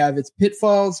that may have its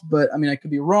pitfalls, but I mean, I could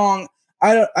be wrong.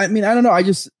 I don't know.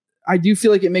 I do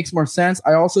feel like it makes more sense.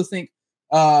 I also think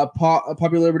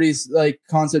Popular Liberty's like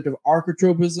concept of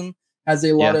archetropism has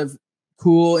a lot of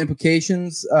cool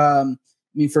implications. I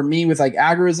mean, for me, with like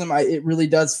agorism, it really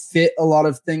does fit a lot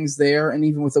of things there, and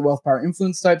even with the wealth, power,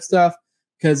 influence type stuff.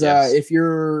 Because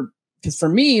because for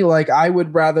me, like I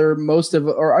would rather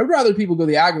I'd rather people go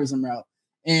the agorism route,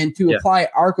 and to apply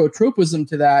archetropism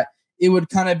to that, it would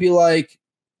kind of be like,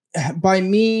 by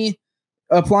me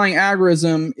applying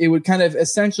agorism, it would kind of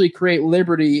essentially create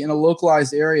liberty in a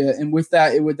localized area, and with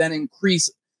that, it would then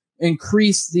increase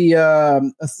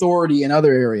the authority in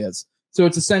other areas. So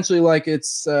it's essentially like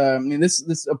this. I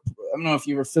don't know if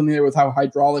you were familiar with how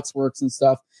hydraulics works and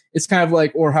stuff. It's kind of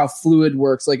like, or how fluid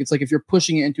works. Like it's like if you're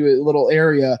pushing it into a little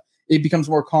area, it becomes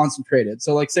more concentrated.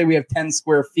 So like, say we have 10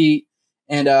 square feet,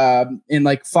 and in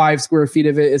like 5 square feet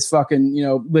of it is fucking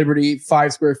liberty.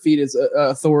 5 square feet is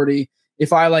authority.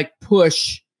 If I like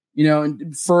push,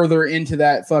 further into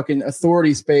that fucking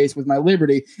authority space with my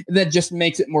liberty, that just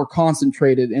makes it more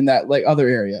concentrated in that like other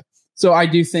area. So I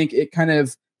do think it kind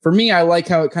of, for me, I like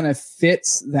how it kind of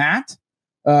fits that.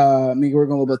 I mean, we're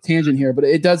going a little bit tangent here, but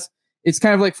it does. It's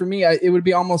kind of like, for me, it would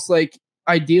be almost like,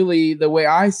 ideally, the way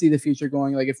I see the future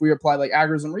going, like if we apply like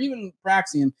agorism or even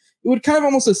Praxian, it would kind of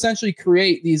almost essentially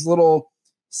create these little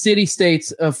city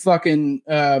states of fucking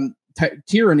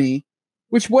tyranny.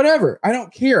 Which, whatever, I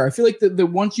don't care. I feel like the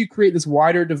once you create this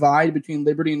wider divide between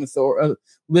liberty and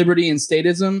liberty and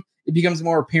statism, it becomes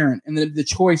more apparent, and the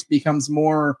choice becomes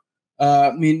more.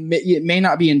 It may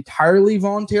not be entirely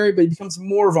voluntary, but it becomes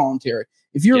more voluntary.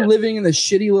 If you're living in the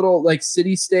shitty little like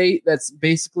city state that's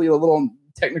basically a little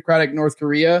technocratic North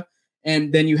Korea,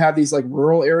 and then you have these like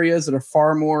rural areas that are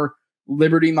far more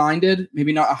liberty minded,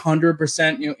 maybe not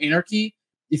 100% anarchy.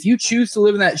 If you choose to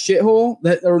live in that shithole,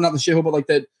 or not the shithole, but like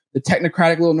the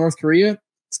technocratic little North Korea,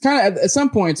 it's kind of at some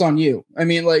point it's on you. I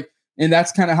mean, like, and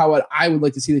that's kind of how I would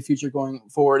like to see the future going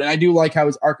forward. And I do like how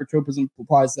his archetropism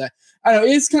applies to that. I don't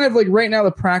know. It's kind of like right now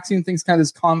the Praxian thing's kind of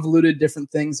this convoluted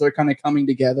different things that are kind of coming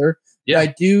together. Yeah. But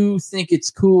I do think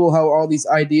it's cool how all these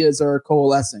ideas are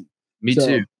coalescing. Me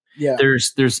too. Yeah.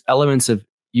 There's elements of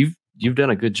you've done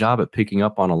a good job at picking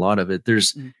up on a lot of it.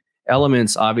 There's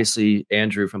elements, obviously,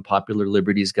 Andrew from Popular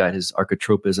Liberty's got his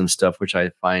archetropism stuff, which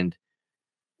I find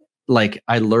like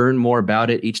I learn more about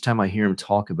it each time I hear him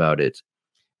talk about it,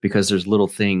 because there's little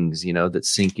things, that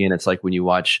sink in. It's like when you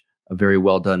watch a very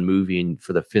well done movie and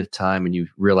for the 5th time and you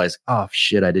realize, oh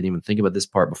shit, I didn't even think about this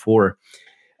part before.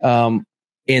 And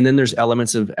then there's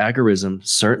elements of agorism.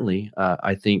 Certainly.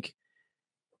 I think,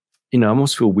 I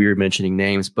almost feel weird mentioning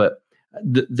names, but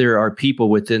there are people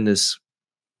within this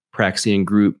Praxian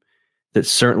group that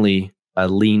certainly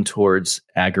lean towards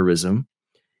agorism.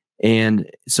 And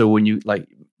so when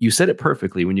you said it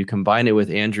perfectly, when you combine it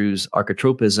with Andrew's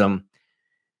archetropism,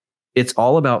 it's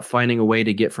all about finding a way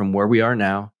to get from where we are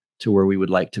now to where we would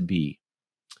like to be.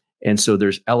 And so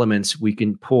there's elements we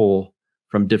can pull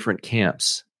from different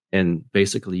camps. And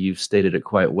basically, you've stated it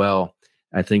quite well.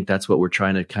 I think that's what we're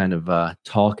trying to kind of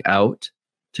talk out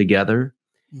together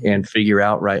and figure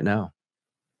out right now.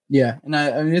 Yeah. And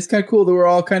I mean, it's kind of cool that we're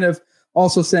all kind of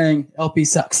also saying LP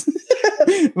sucks.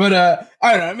 But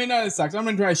I don't know. I mean, no, it sucks. I'm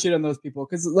going to try to shit on those people.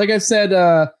 Because like I've said,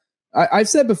 I've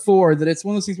said before that it's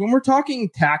one of those things when we're talking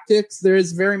tactics, there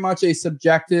is very much a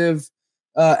subjective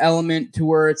element to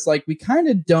where it's like we kind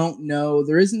of don't know.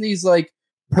 There isn't these like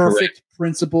perfect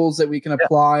principles that we can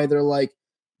apply. They're like,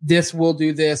 this will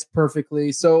do this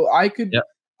perfectly. So I'm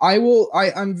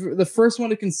the first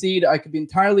one to concede. I could be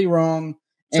entirely wrong.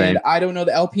 And I don't know.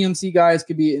 The LPMC guys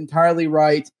could be entirely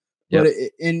right. But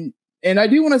and I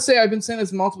do want to say, I've been saying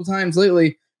this multiple times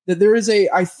lately, that there is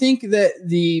I think that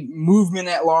the movement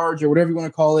at large, or whatever you want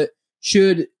to call it,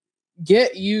 should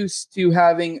get used to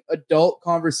having adult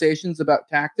conversations about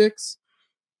tactics.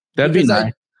 That'd be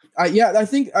nice. I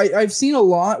think I've seen a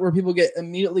lot where people get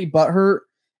immediately butthurt,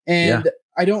 and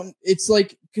it's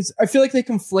like, because I feel like they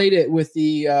conflate it with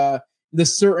the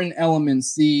certain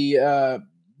elements, the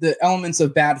elements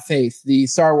of bad faith, the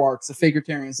Sarwarks, the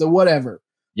Fakertarians, the whatever,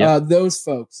 those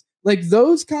folks. Like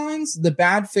those kinds, the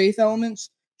bad faith elements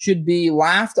should be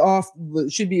laughed off,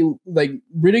 should be like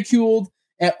ridiculed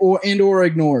or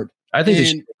ignored. I think they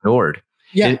should be ignored.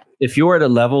 Yeah. If you're at a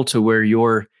level to where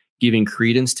you're giving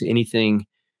credence to anything,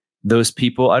 those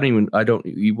people,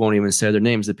 you won't even say their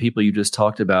names, the people you just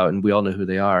talked about, and we all know who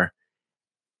they are.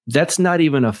 That's not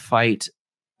even a fight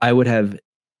I would have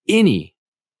any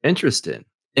interest in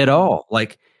at all.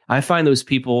 Like, I find those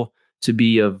people to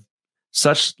be of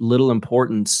such little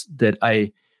importance that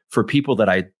for people that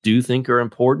I do think are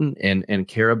important and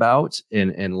care about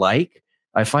and like,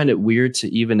 I find it weird to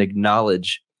even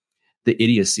acknowledge the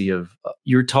idiocy of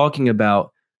you're talking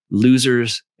about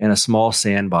losers in a small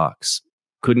sandbox.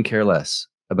 Couldn't care less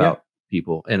about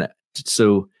people. And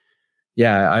so,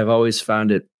 I've always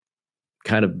found it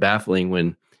kind of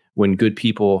baffling when good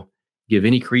people give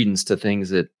any credence to things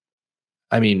that,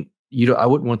 I mean, I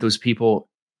wouldn't want those people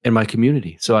in my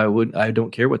community. So I don't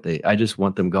care I just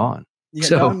want them gone. Yeah,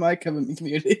 so, not in my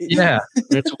community. Yeah,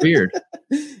 it's weird.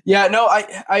 Yeah, no,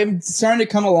 I'm starting to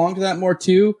come along to that more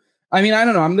too. I mean, I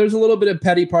don't know. There's a little bit of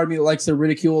petty part of me that likes to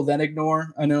ridicule, then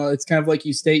ignore. I know it's kind of like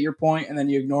you state your point and then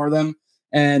you ignore them.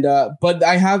 And but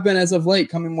I have been, as of late,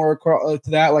 coming more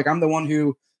to that. Like, I'm the one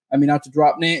who, I mean, not to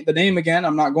drop the name again,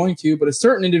 I'm not going to, but a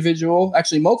certain individual,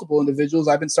 actually multiple individuals,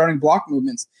 I've been starting block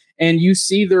movements, and you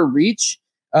see their reach.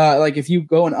 Like if you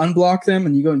go and unblock them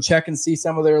and you go and check and see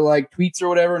some of their like tweets or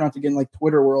whatever, not to get in like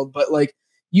Twitter world, but like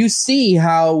you see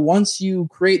how once you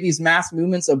create these mass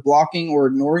movements of blocking or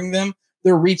ignoring them,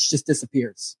 their reach just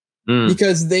disappears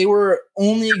because they were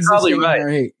only existing in their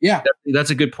hate. Yeah,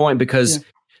 that's a good point, because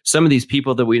some of these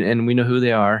people that we know who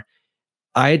they are,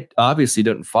 I obviously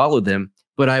don't follow them,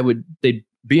 but they'd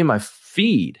be in my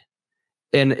feed.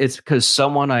 And it's because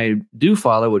someone I do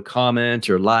follow would comment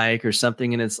or like or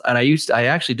something. And I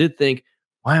actually did think,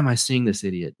 why am I seeing this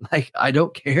idiot? Like, I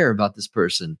don't care about this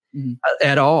person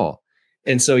at all.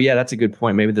 And so, that's a good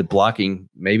point. Maybe the blocking,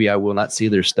 maybe I will not see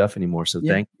their stuff anymore. So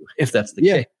thank you, if that's the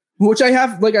case. Which I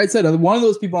have, like I said, one of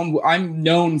those people, I'm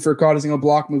known for causing a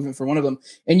block movement for one of them.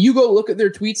 And you go look at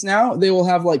their tweets now, they will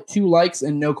have like 2 likes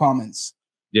and no comments.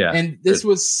 Yeah. And this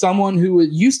was someone who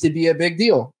used to be a big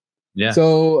deal. Yeah.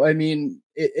 So, I mean,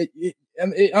 I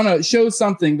don't know, it shows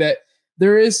something that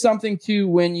there is something to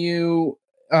when you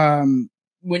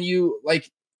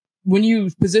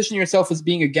position yourself as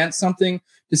being against something,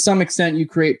 to some extent you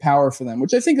create power for them,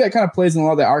 which I think that kind of plays in a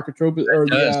lot of the archetype or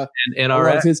the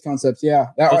NRX, of his concepts. Yeah.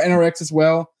 That NRX as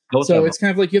well. So it's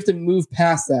kind of like you have to move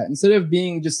past that instead of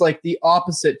being just like the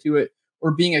opposite to it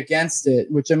or being against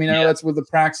it, which I mean, I know that's with the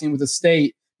Praxian, with the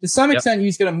state. To some extent, you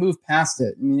just got to move past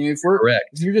it. I mean, if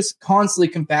you're just constantly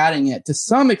combating it, to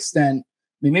some extent,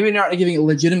 I mean, maybe not giving it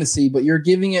legitimacy, but you're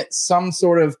giving it some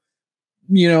sort of,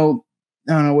 I don't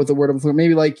know what the word I'm looking for.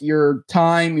 Maybe like your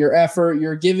time, your effort.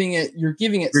 You're giving it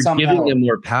some. You're giving it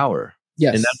more power.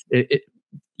 Yes, and that's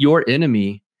your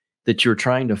enemy that you're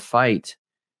trying to fight,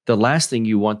 the last thing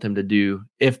you want them to do,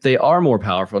 if they are more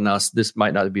powerful, now this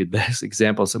might not be the best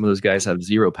example. Some of those guys have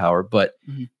zero power, but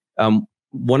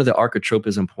one of the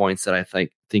archetropism points that I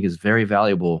think is very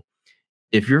valuable,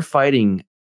 if you're fighting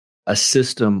a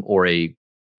system or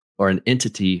an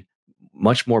entity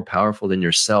much more powerful than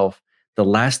yourself, the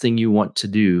last thing you want to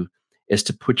do is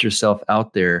to put yourself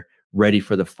out there ready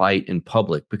for the fight in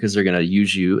public, because they're going to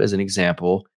use you as an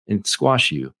example and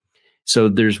squash you. So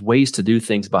there's ways to do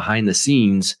things behind the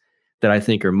scenes that I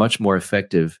think are much more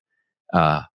effective.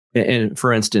 And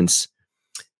for instance,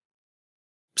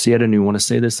 see, I didn't even want to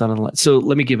say this on a. So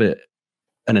let me give it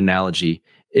an analogy.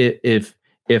 If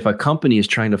a company is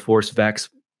trying to force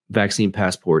vaccine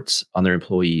passports on their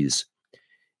employees,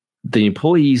 the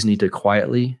employees need to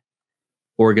quietly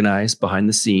organize behind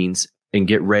the scenes and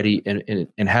get ready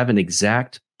and have an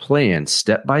exact plan,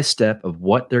 step by step, of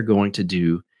what they're going to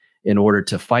do in order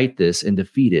to fight this and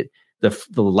defeat it.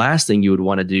 The last thing you would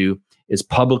want to do is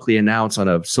publicly announce on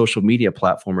a social media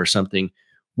platform or something,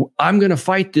 I'm going to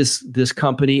fight this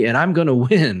company and I'm going to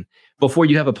win, before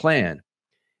you have a plan.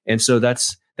 And so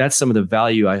that's some of the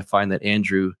value I find that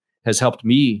Andrew has helped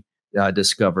me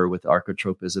discover with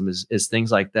archetropism is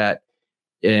things like that.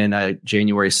 And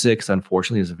January 6th,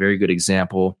 unfortunately, is a very good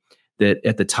example that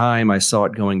at the time I saw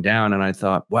it going down and I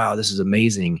thought, wow, this is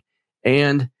amazing.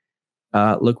 And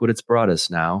look what it's brought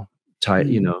us now.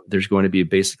 There's going to be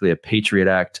basically a Patriot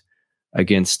Act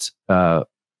against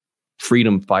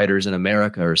freedom fighters in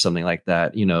America or something like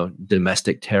that,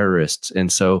 domestic terrorists.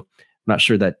 And so I'm not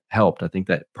sure that helped. I think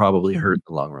that probably hurt in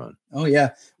the long run. Oh,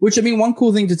 yeah. Which, I mean, one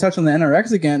cool thing to touch on the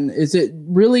NRX again is it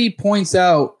really points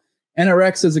out,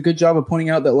 NRX does a good job of pointing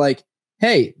out that, like,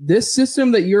 hey, this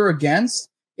system that you're against,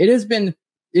 it's been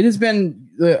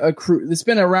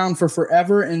around for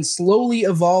forever and slowly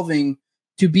evolving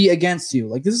to be against you.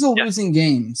 Like, this is a losing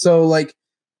game. So, like,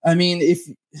 I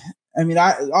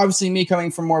obviously me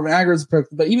coming from more of an aggregate approach,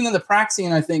 but even then the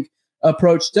Praxian, I think,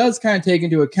 approach does kind of take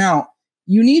into account,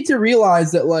 you need to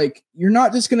realize that, like, you're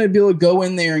not just going to be able to go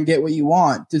in there and get what you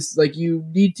want. Just like, you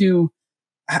need to,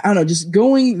 I don't know, just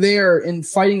going there and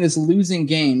fighting this losing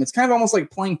game. It's kind of almost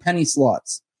like playing penny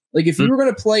slots. Like, if you were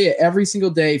going to play it every single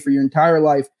day for your entire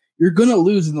life, you're going to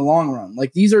lose in the long run.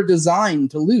 Like, these are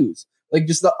designed to lose. Like,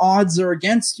 just the odds are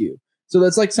against you. So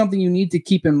that's like something you need to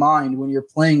keep in mind when you're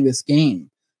playing this game.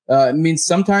 It means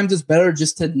sometimes it's better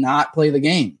just to not play the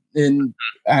game. And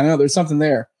I don't know, there's something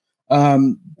there.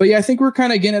 But yeah, I think we're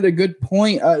kind of getting at a good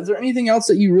point. Is there anything else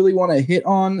that you really want to hit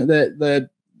on that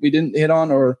we didn't hit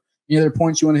on, or any other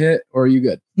points you want to hit, or are you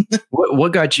good?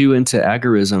 What got you into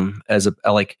agorism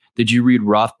did you read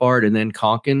Rothbard and then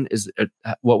Konkin?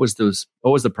 What was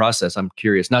the process? I'm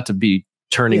curious, not to be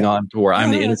turning on to where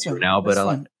I'm the interviewer now, but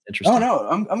I'm interested. Oh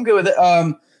no, I'm good with it.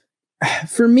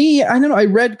 For me, I don't know. I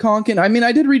read Konkin. I mean,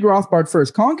 I did read Rothbard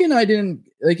first. Konkin, I didn't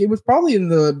like. It was probably in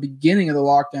the beginning of the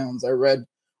lockdowns. I read,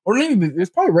 or maybe it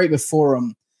was probably right before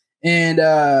them. And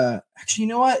actually, you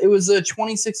know what? It was a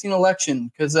 2016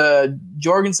 election because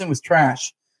Jorgensen was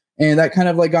trash, and that kind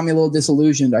of like got me a little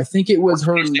disillusioned. I think it was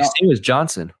her. 2016 was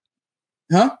Johnson.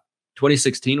 Huh?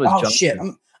 2016 was Johnson. Shit!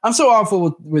 I'm so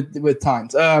awful with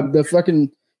times. The fucking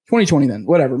 2020 then.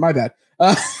 Whatever. My bad.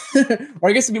 Or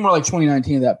I guess it'd be more like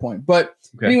 2019 at that point. But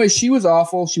anyway, she was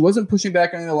awful. She wasn't pushing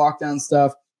back on the lockdown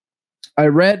stuff. I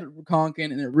read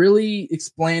Konkin, and it really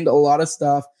explained a lot of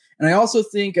stuff. And I also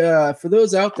think for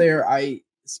those out there,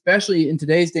 especially in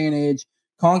today's day and age,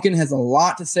 Konkin has a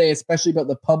lot to say, especially about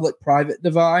the public-private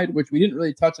divide, which we didn't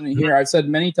really touch on here. I've said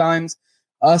many times,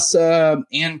 us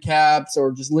ANCAPs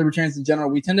or just libertarians in general,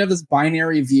 we tend to have this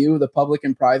binary view of the public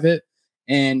and private.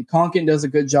 And Konkin does a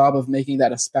good job of making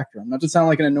that a spectrum. Not to sound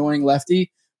like an annoying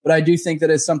lefty, but I do think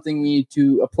that is something we need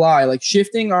to apply. Like,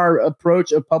 shifting our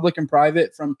approach of public and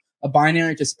private from a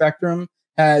binary to spectrum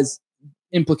has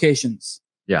implications.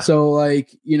 Yeah. So,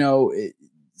 like,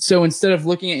 so instead of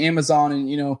looking at Amazon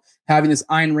and, having this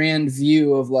Ayn Rand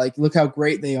view of like, look how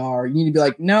great they are, you need to be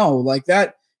like, no, like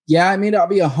that. Yeah, it may not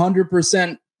be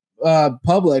 100%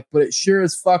 public, but it sure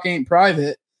as fuck ain't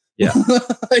private. Yeah.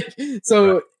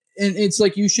 So. And it's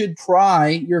like, you should try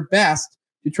your best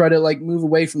to try to like move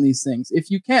away from these things if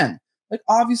you can. Like,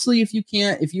 obviously, if you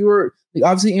can't, if you were like,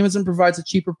 obviously Amazon provides a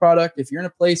cheaper product if you're in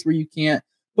a place where you can't,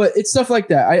 but it's stuff like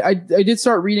that. I did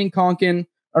start reading Konkin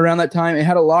around that time. It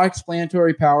had a lot of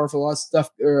explanatory power for a lot of stuff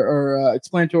or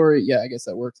explanatory. Yeah, I guess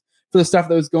that works for the stuff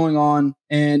that was going on.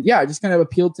 And yeah, it just kind of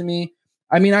appealed to me.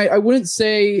 I mean, I wouldn't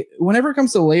say, whenever it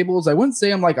comes to labels, I wouldn't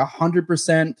say I'm like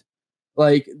 100%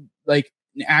 like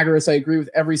Agorist. I agree with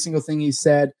every single thing he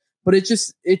said, but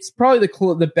it's probably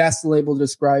the best label to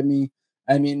describe me.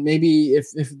 I mean, maybe if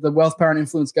the Wealth, Power, and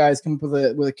Influence guys come up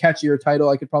with a catchier title,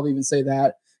 I could probably even say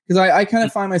that, because I kind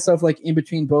of find myself like in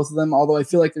between both of them, although I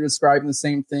feel like they're describing the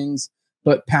same things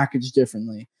but packaged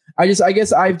differently. I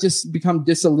guess I've just become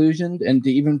disillusioned, and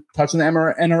to even touch on the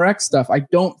NRX stuff, I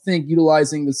don't think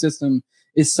utilizing the system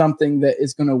is something that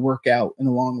is going to work out in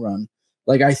the long run.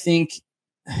 Like I think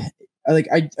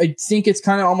it's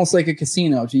kind of almost like a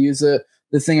casino, to use the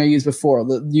thing I used before,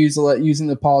 using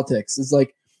the politics. It's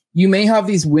like you may have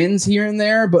these wins here and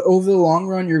there, but over the long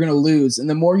run, you're going to lose. And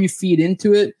the more you feed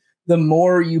into it, the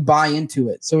more you buy into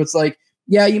it. So it's like,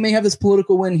 yeah, you may have this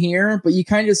political win here, but you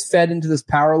kind of just fed into this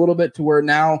power a little bit to where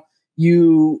now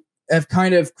you have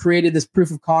kind of created this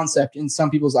proof of concept in some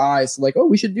people's eyes. So like, oh,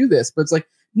 we should do this. But it's like,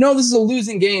 no, this is a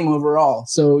losing game overall.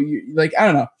 So I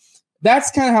don't know.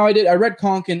 That's kind of how I did. I read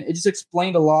Konkin. It just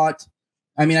explained a lot.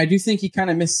 I mean, I do think he kind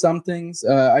of missed some things.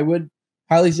 I would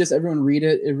highly suggest everyone read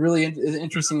it. It really is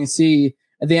interesting to see.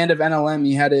 At the end of NLM,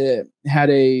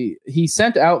 he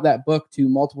sent out that book to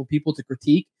multiple people to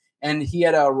critique, and he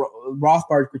had a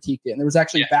Rothbard critiqued it. And there was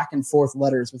actually back and forth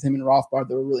letters with him and Rothbard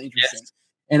that were really interesting. Yes.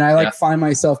 And I find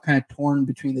myself kind of torn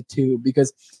between the two,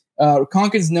 because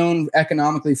Konkin's known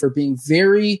economically for being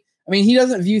very, I mean, he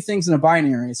doesn't view things in a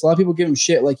binary. So a lot of people give him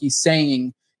shit like he's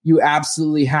saying you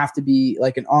absolutely have to be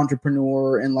like an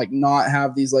entrepreneur and like not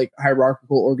have these like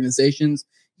hierarchical organizations.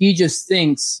 He just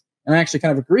thinks, and I actually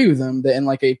kind of agree with him, that in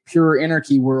like a pure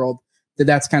anarchy world,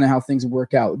 that's kind of how things would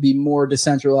work out. It'd be more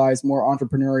decentralized, more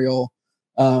entrepreneurial,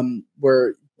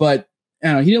 but I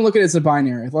don't know, he didn't look at it as a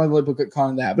binary. A lot of people could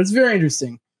call it that, but it's very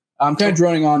interesting. I'm kind of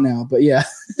droning on now, but yeah.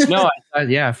 No,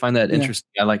 I find that interesting.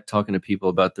 I like talking to people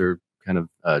about their kind of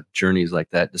journeys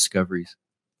like that, discoveries.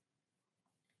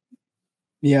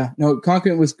 Yeah, no,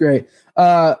 Konkin was great.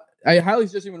 I highly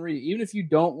suggest you read it, even if you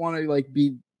don't want to like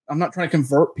be. I'm not trying to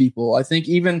convert people. I think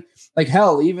even like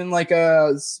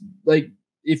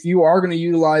if you are going to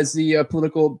utilize the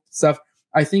political stuff,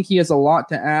 I think he has a lot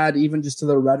to add, even just to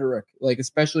the rhetoric, like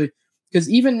especially because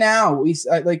even now we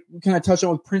kind of touched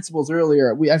on with principles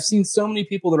earlier. I've seen so many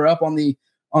people that are up on the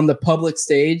public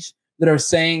stage that are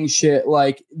saying shit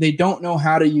like they don't know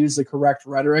how to use the correct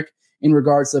rhetoric in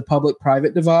regards to the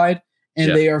public-private divide.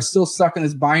 And they are still stuck in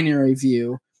this binary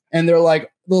view. And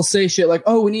they'll say shit like,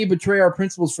 oh, we need to betray our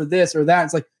principles for this or that.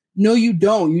 It's like, no, you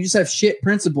don't. You just have shit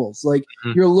principles. Like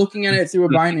you're looking at it through a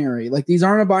binary. Like these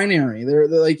aren't a binary. They're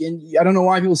like, and I don't know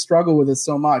why people struggle with it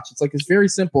so much. It's like, it's very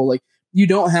simple. Like you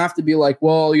don't have to be like,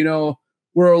 well,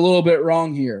 we're a little bit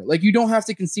wrong here. Like you don't have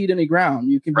to concede any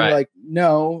ground. You can be like,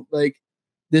 no, like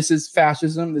this is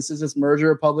fascism. This is this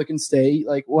merger of public and state,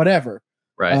 like whatever.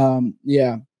 Right.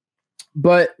 Yeah.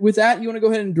 But with that, you want to go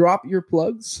ahead and drop your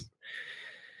plugs?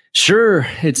 Sure.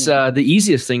 It's the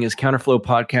easiest thing is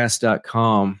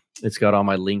counterflowpodcast.com. It's got all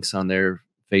my links on there.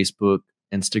 Facebook,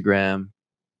 Instagram,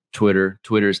 Twitter.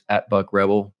 Twitter's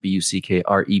 @BuckRebel,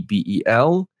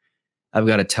 BuckRebel. I've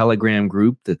got a Telegram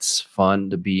group that's fun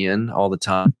to be in all the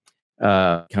time.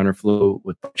 Counterflow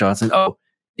with Buck Johnson. Oh,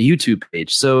 the YouTube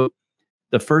page. So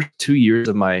the first 2 years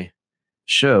of my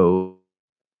show,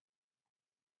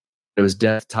 it was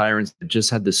Death Tyrants that just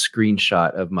had the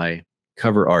screenshot of my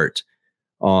cover art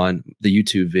on the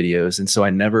YouTube videos. And so I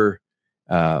never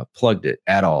plugged it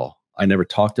at all. I never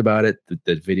talked about it.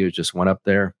 The video just went up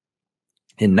there.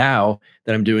 And now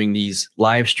that I'm doing these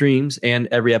live streams and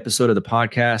every episode of the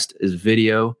podcast is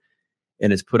video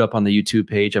and it's put up on the YouTube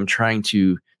page, I'm trying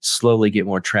to slowly get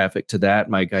more traffic to that.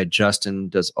 My guy Justin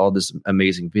does all this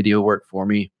amazing video work for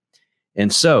me.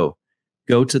 And so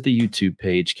go to the YouTube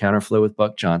page, Counterflow with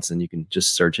Buck Johnson. You can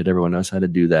just search it. Everyone knows how to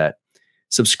do that.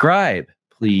 Subscribe,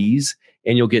 please.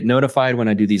 And you'll get notified when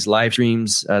I do these live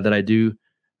streams that I do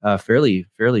fairly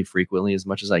frequently, as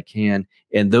much as I can.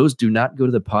 And those do not go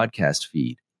to the podcast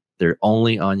feed. They're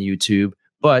only on YouTube,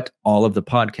 but all of the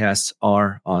podcasts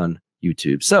are on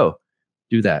YouTube. So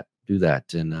do that.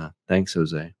 And thanks,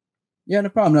 Jose. Yeah, no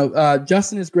problem. No,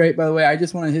 Justin is great, by the way. I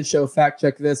just wanted his show Fact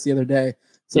Check This the other day.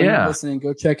 So if you're listening,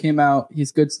 go check him out.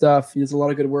 He's good stuff. He does a lot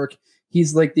of good work.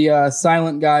 He's like the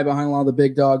silent guy behind a lot of the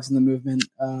big dogs in the movement.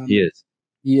 He is.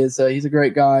 He's a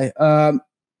great guy.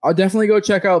 I'll definitely go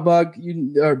check out Buck.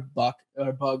 Buck.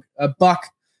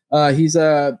 He's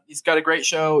got a great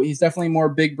show. He's definitely more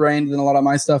big brained than a lot of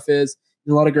my stuff is.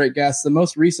 There's a lot of great guests. The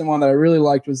most recent one that I really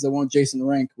liked was the one with Jason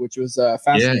Rink, which was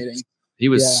fascinating. Yes. He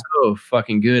was so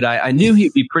fucking good. I knew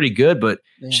he'd be pretty good, but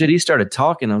shit, he started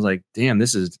talking. I was like, damn,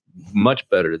 this is much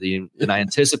better than I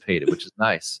anticipated, which is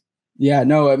nice. Yeah,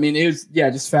 no, I mean, it was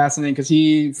just fascinating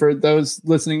because for those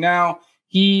listening now,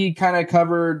 he kind of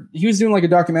he was doing like a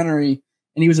documentary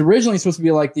And he was originally supposed to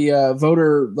be like the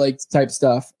voter like type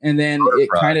stuff, and then it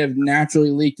kind of naturally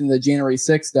leaked into the January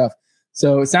 6th stuff.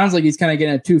 So it sounds like he's kind of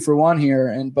getting a 2-for-1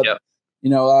 here. But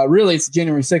really it's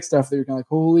January 6th stuff that you're kind of like,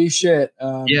 holy shit.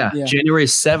 January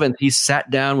 7th, he sat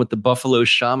down with the Buffalo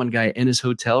Shaman guy in his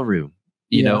hotel room,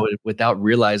 you know, without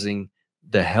realizing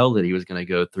the hell that he was going to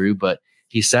go through. But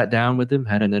he sat down with him,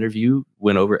 had an interview,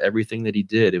 went over everything that he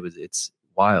did. It's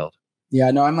wild. Yeah,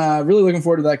 no, I'm really looking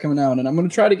forward to that coming out, and I'm going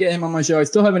to try to get him on my show. I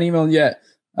still haven't emailed yet.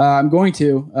 I'm going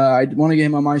to. I want to get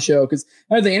him on my show because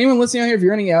I think anyone listening out here, if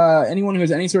you're anyone who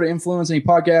has any sort of influence, any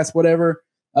podcast, whatever,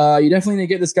 you definitely need to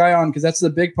get this guy on because that's the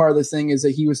big part of the thing is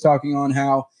that he was talking on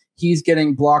how he's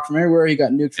getting blocked from everywhere. He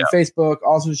got nuked from Facebook,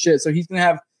 all sorts of shit. So he's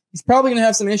probably going to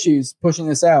have some issues pushing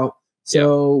this out.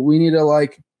 So we need to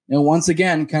once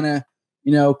again, kind of,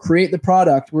 create the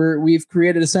product where we've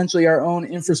created essentially our own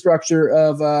infrastructure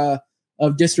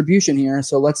of distribution here.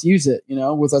 So let's use it,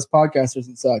 with us podcasters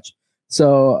and such.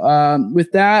 So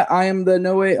with that, I am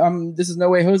this is No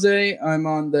Way Jose. I'm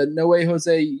on the No Way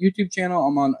Jose YouTube channel.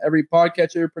 I'm on every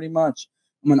podcatcher pretty much.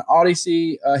 I'm on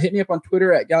Odyssey. Hit me up on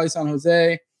Twitter at Galison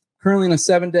Jose. Currently in a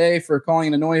 7-day for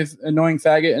calling an annoying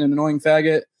faggot and an annoying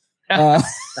faggot.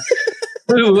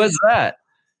 Who was that?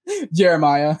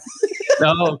 Jeremiah.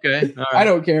 Oh, okay. All right. I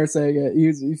don't care saying it.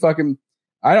 He fucking.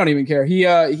 I don't even care.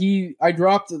 I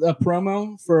dropped a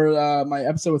promo for my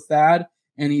episode with Thad,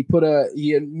 and he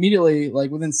immediately, like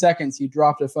within seconds, he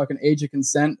dropped a fucking age of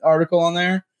consent article on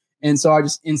there, and so I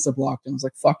just insta-blocked him. I was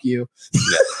like, "Fuck you." Yeah.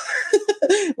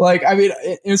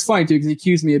 It was funny too because he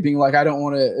accused me of being like, "I don't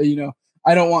want to,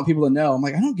 I don't want people to know." I'm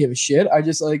like, I don't give a shit. I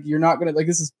just you're not gonna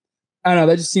this is. I don't know.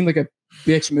 That just seemed like a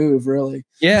bitch move, really.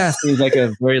 Yeah, seems like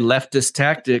a very leftist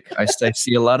tactic. I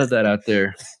see a lot of that out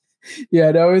there. Yeah,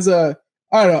 no, it was I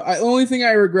don't know. The only thing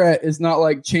I regret is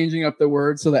not changing up the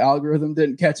words so the algorithm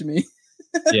didn't catch me.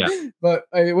 Yeah. But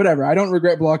whatever. I don't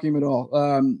regret blocking him at all.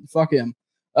 Fuck him.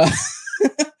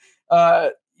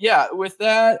 Yeah, with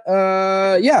that,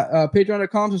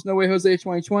 patreon.com, just No Way Jose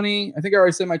 2020. I think I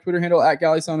already said my Twitter handle at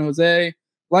Galison Jose.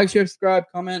 Like, share, subscribe,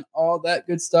 comment, all that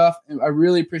good stuff. And I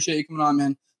really appreciate you coming on,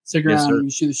 man. Stick around and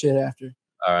you shoot the shit after.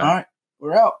 All right.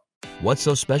 We're out. What's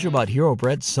so special about Hero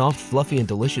Bread's soft, fluffy, and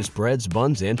delicious breads,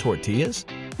 buns, and tortillas?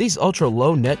 These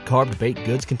ultra-low net-carb baked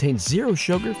goods contain zero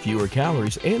sugar, fewer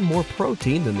calories, and more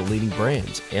protein than the leading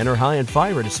brands, and are high in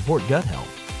fiber to support gut health.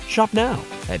 Shop now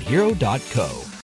at Hero.co.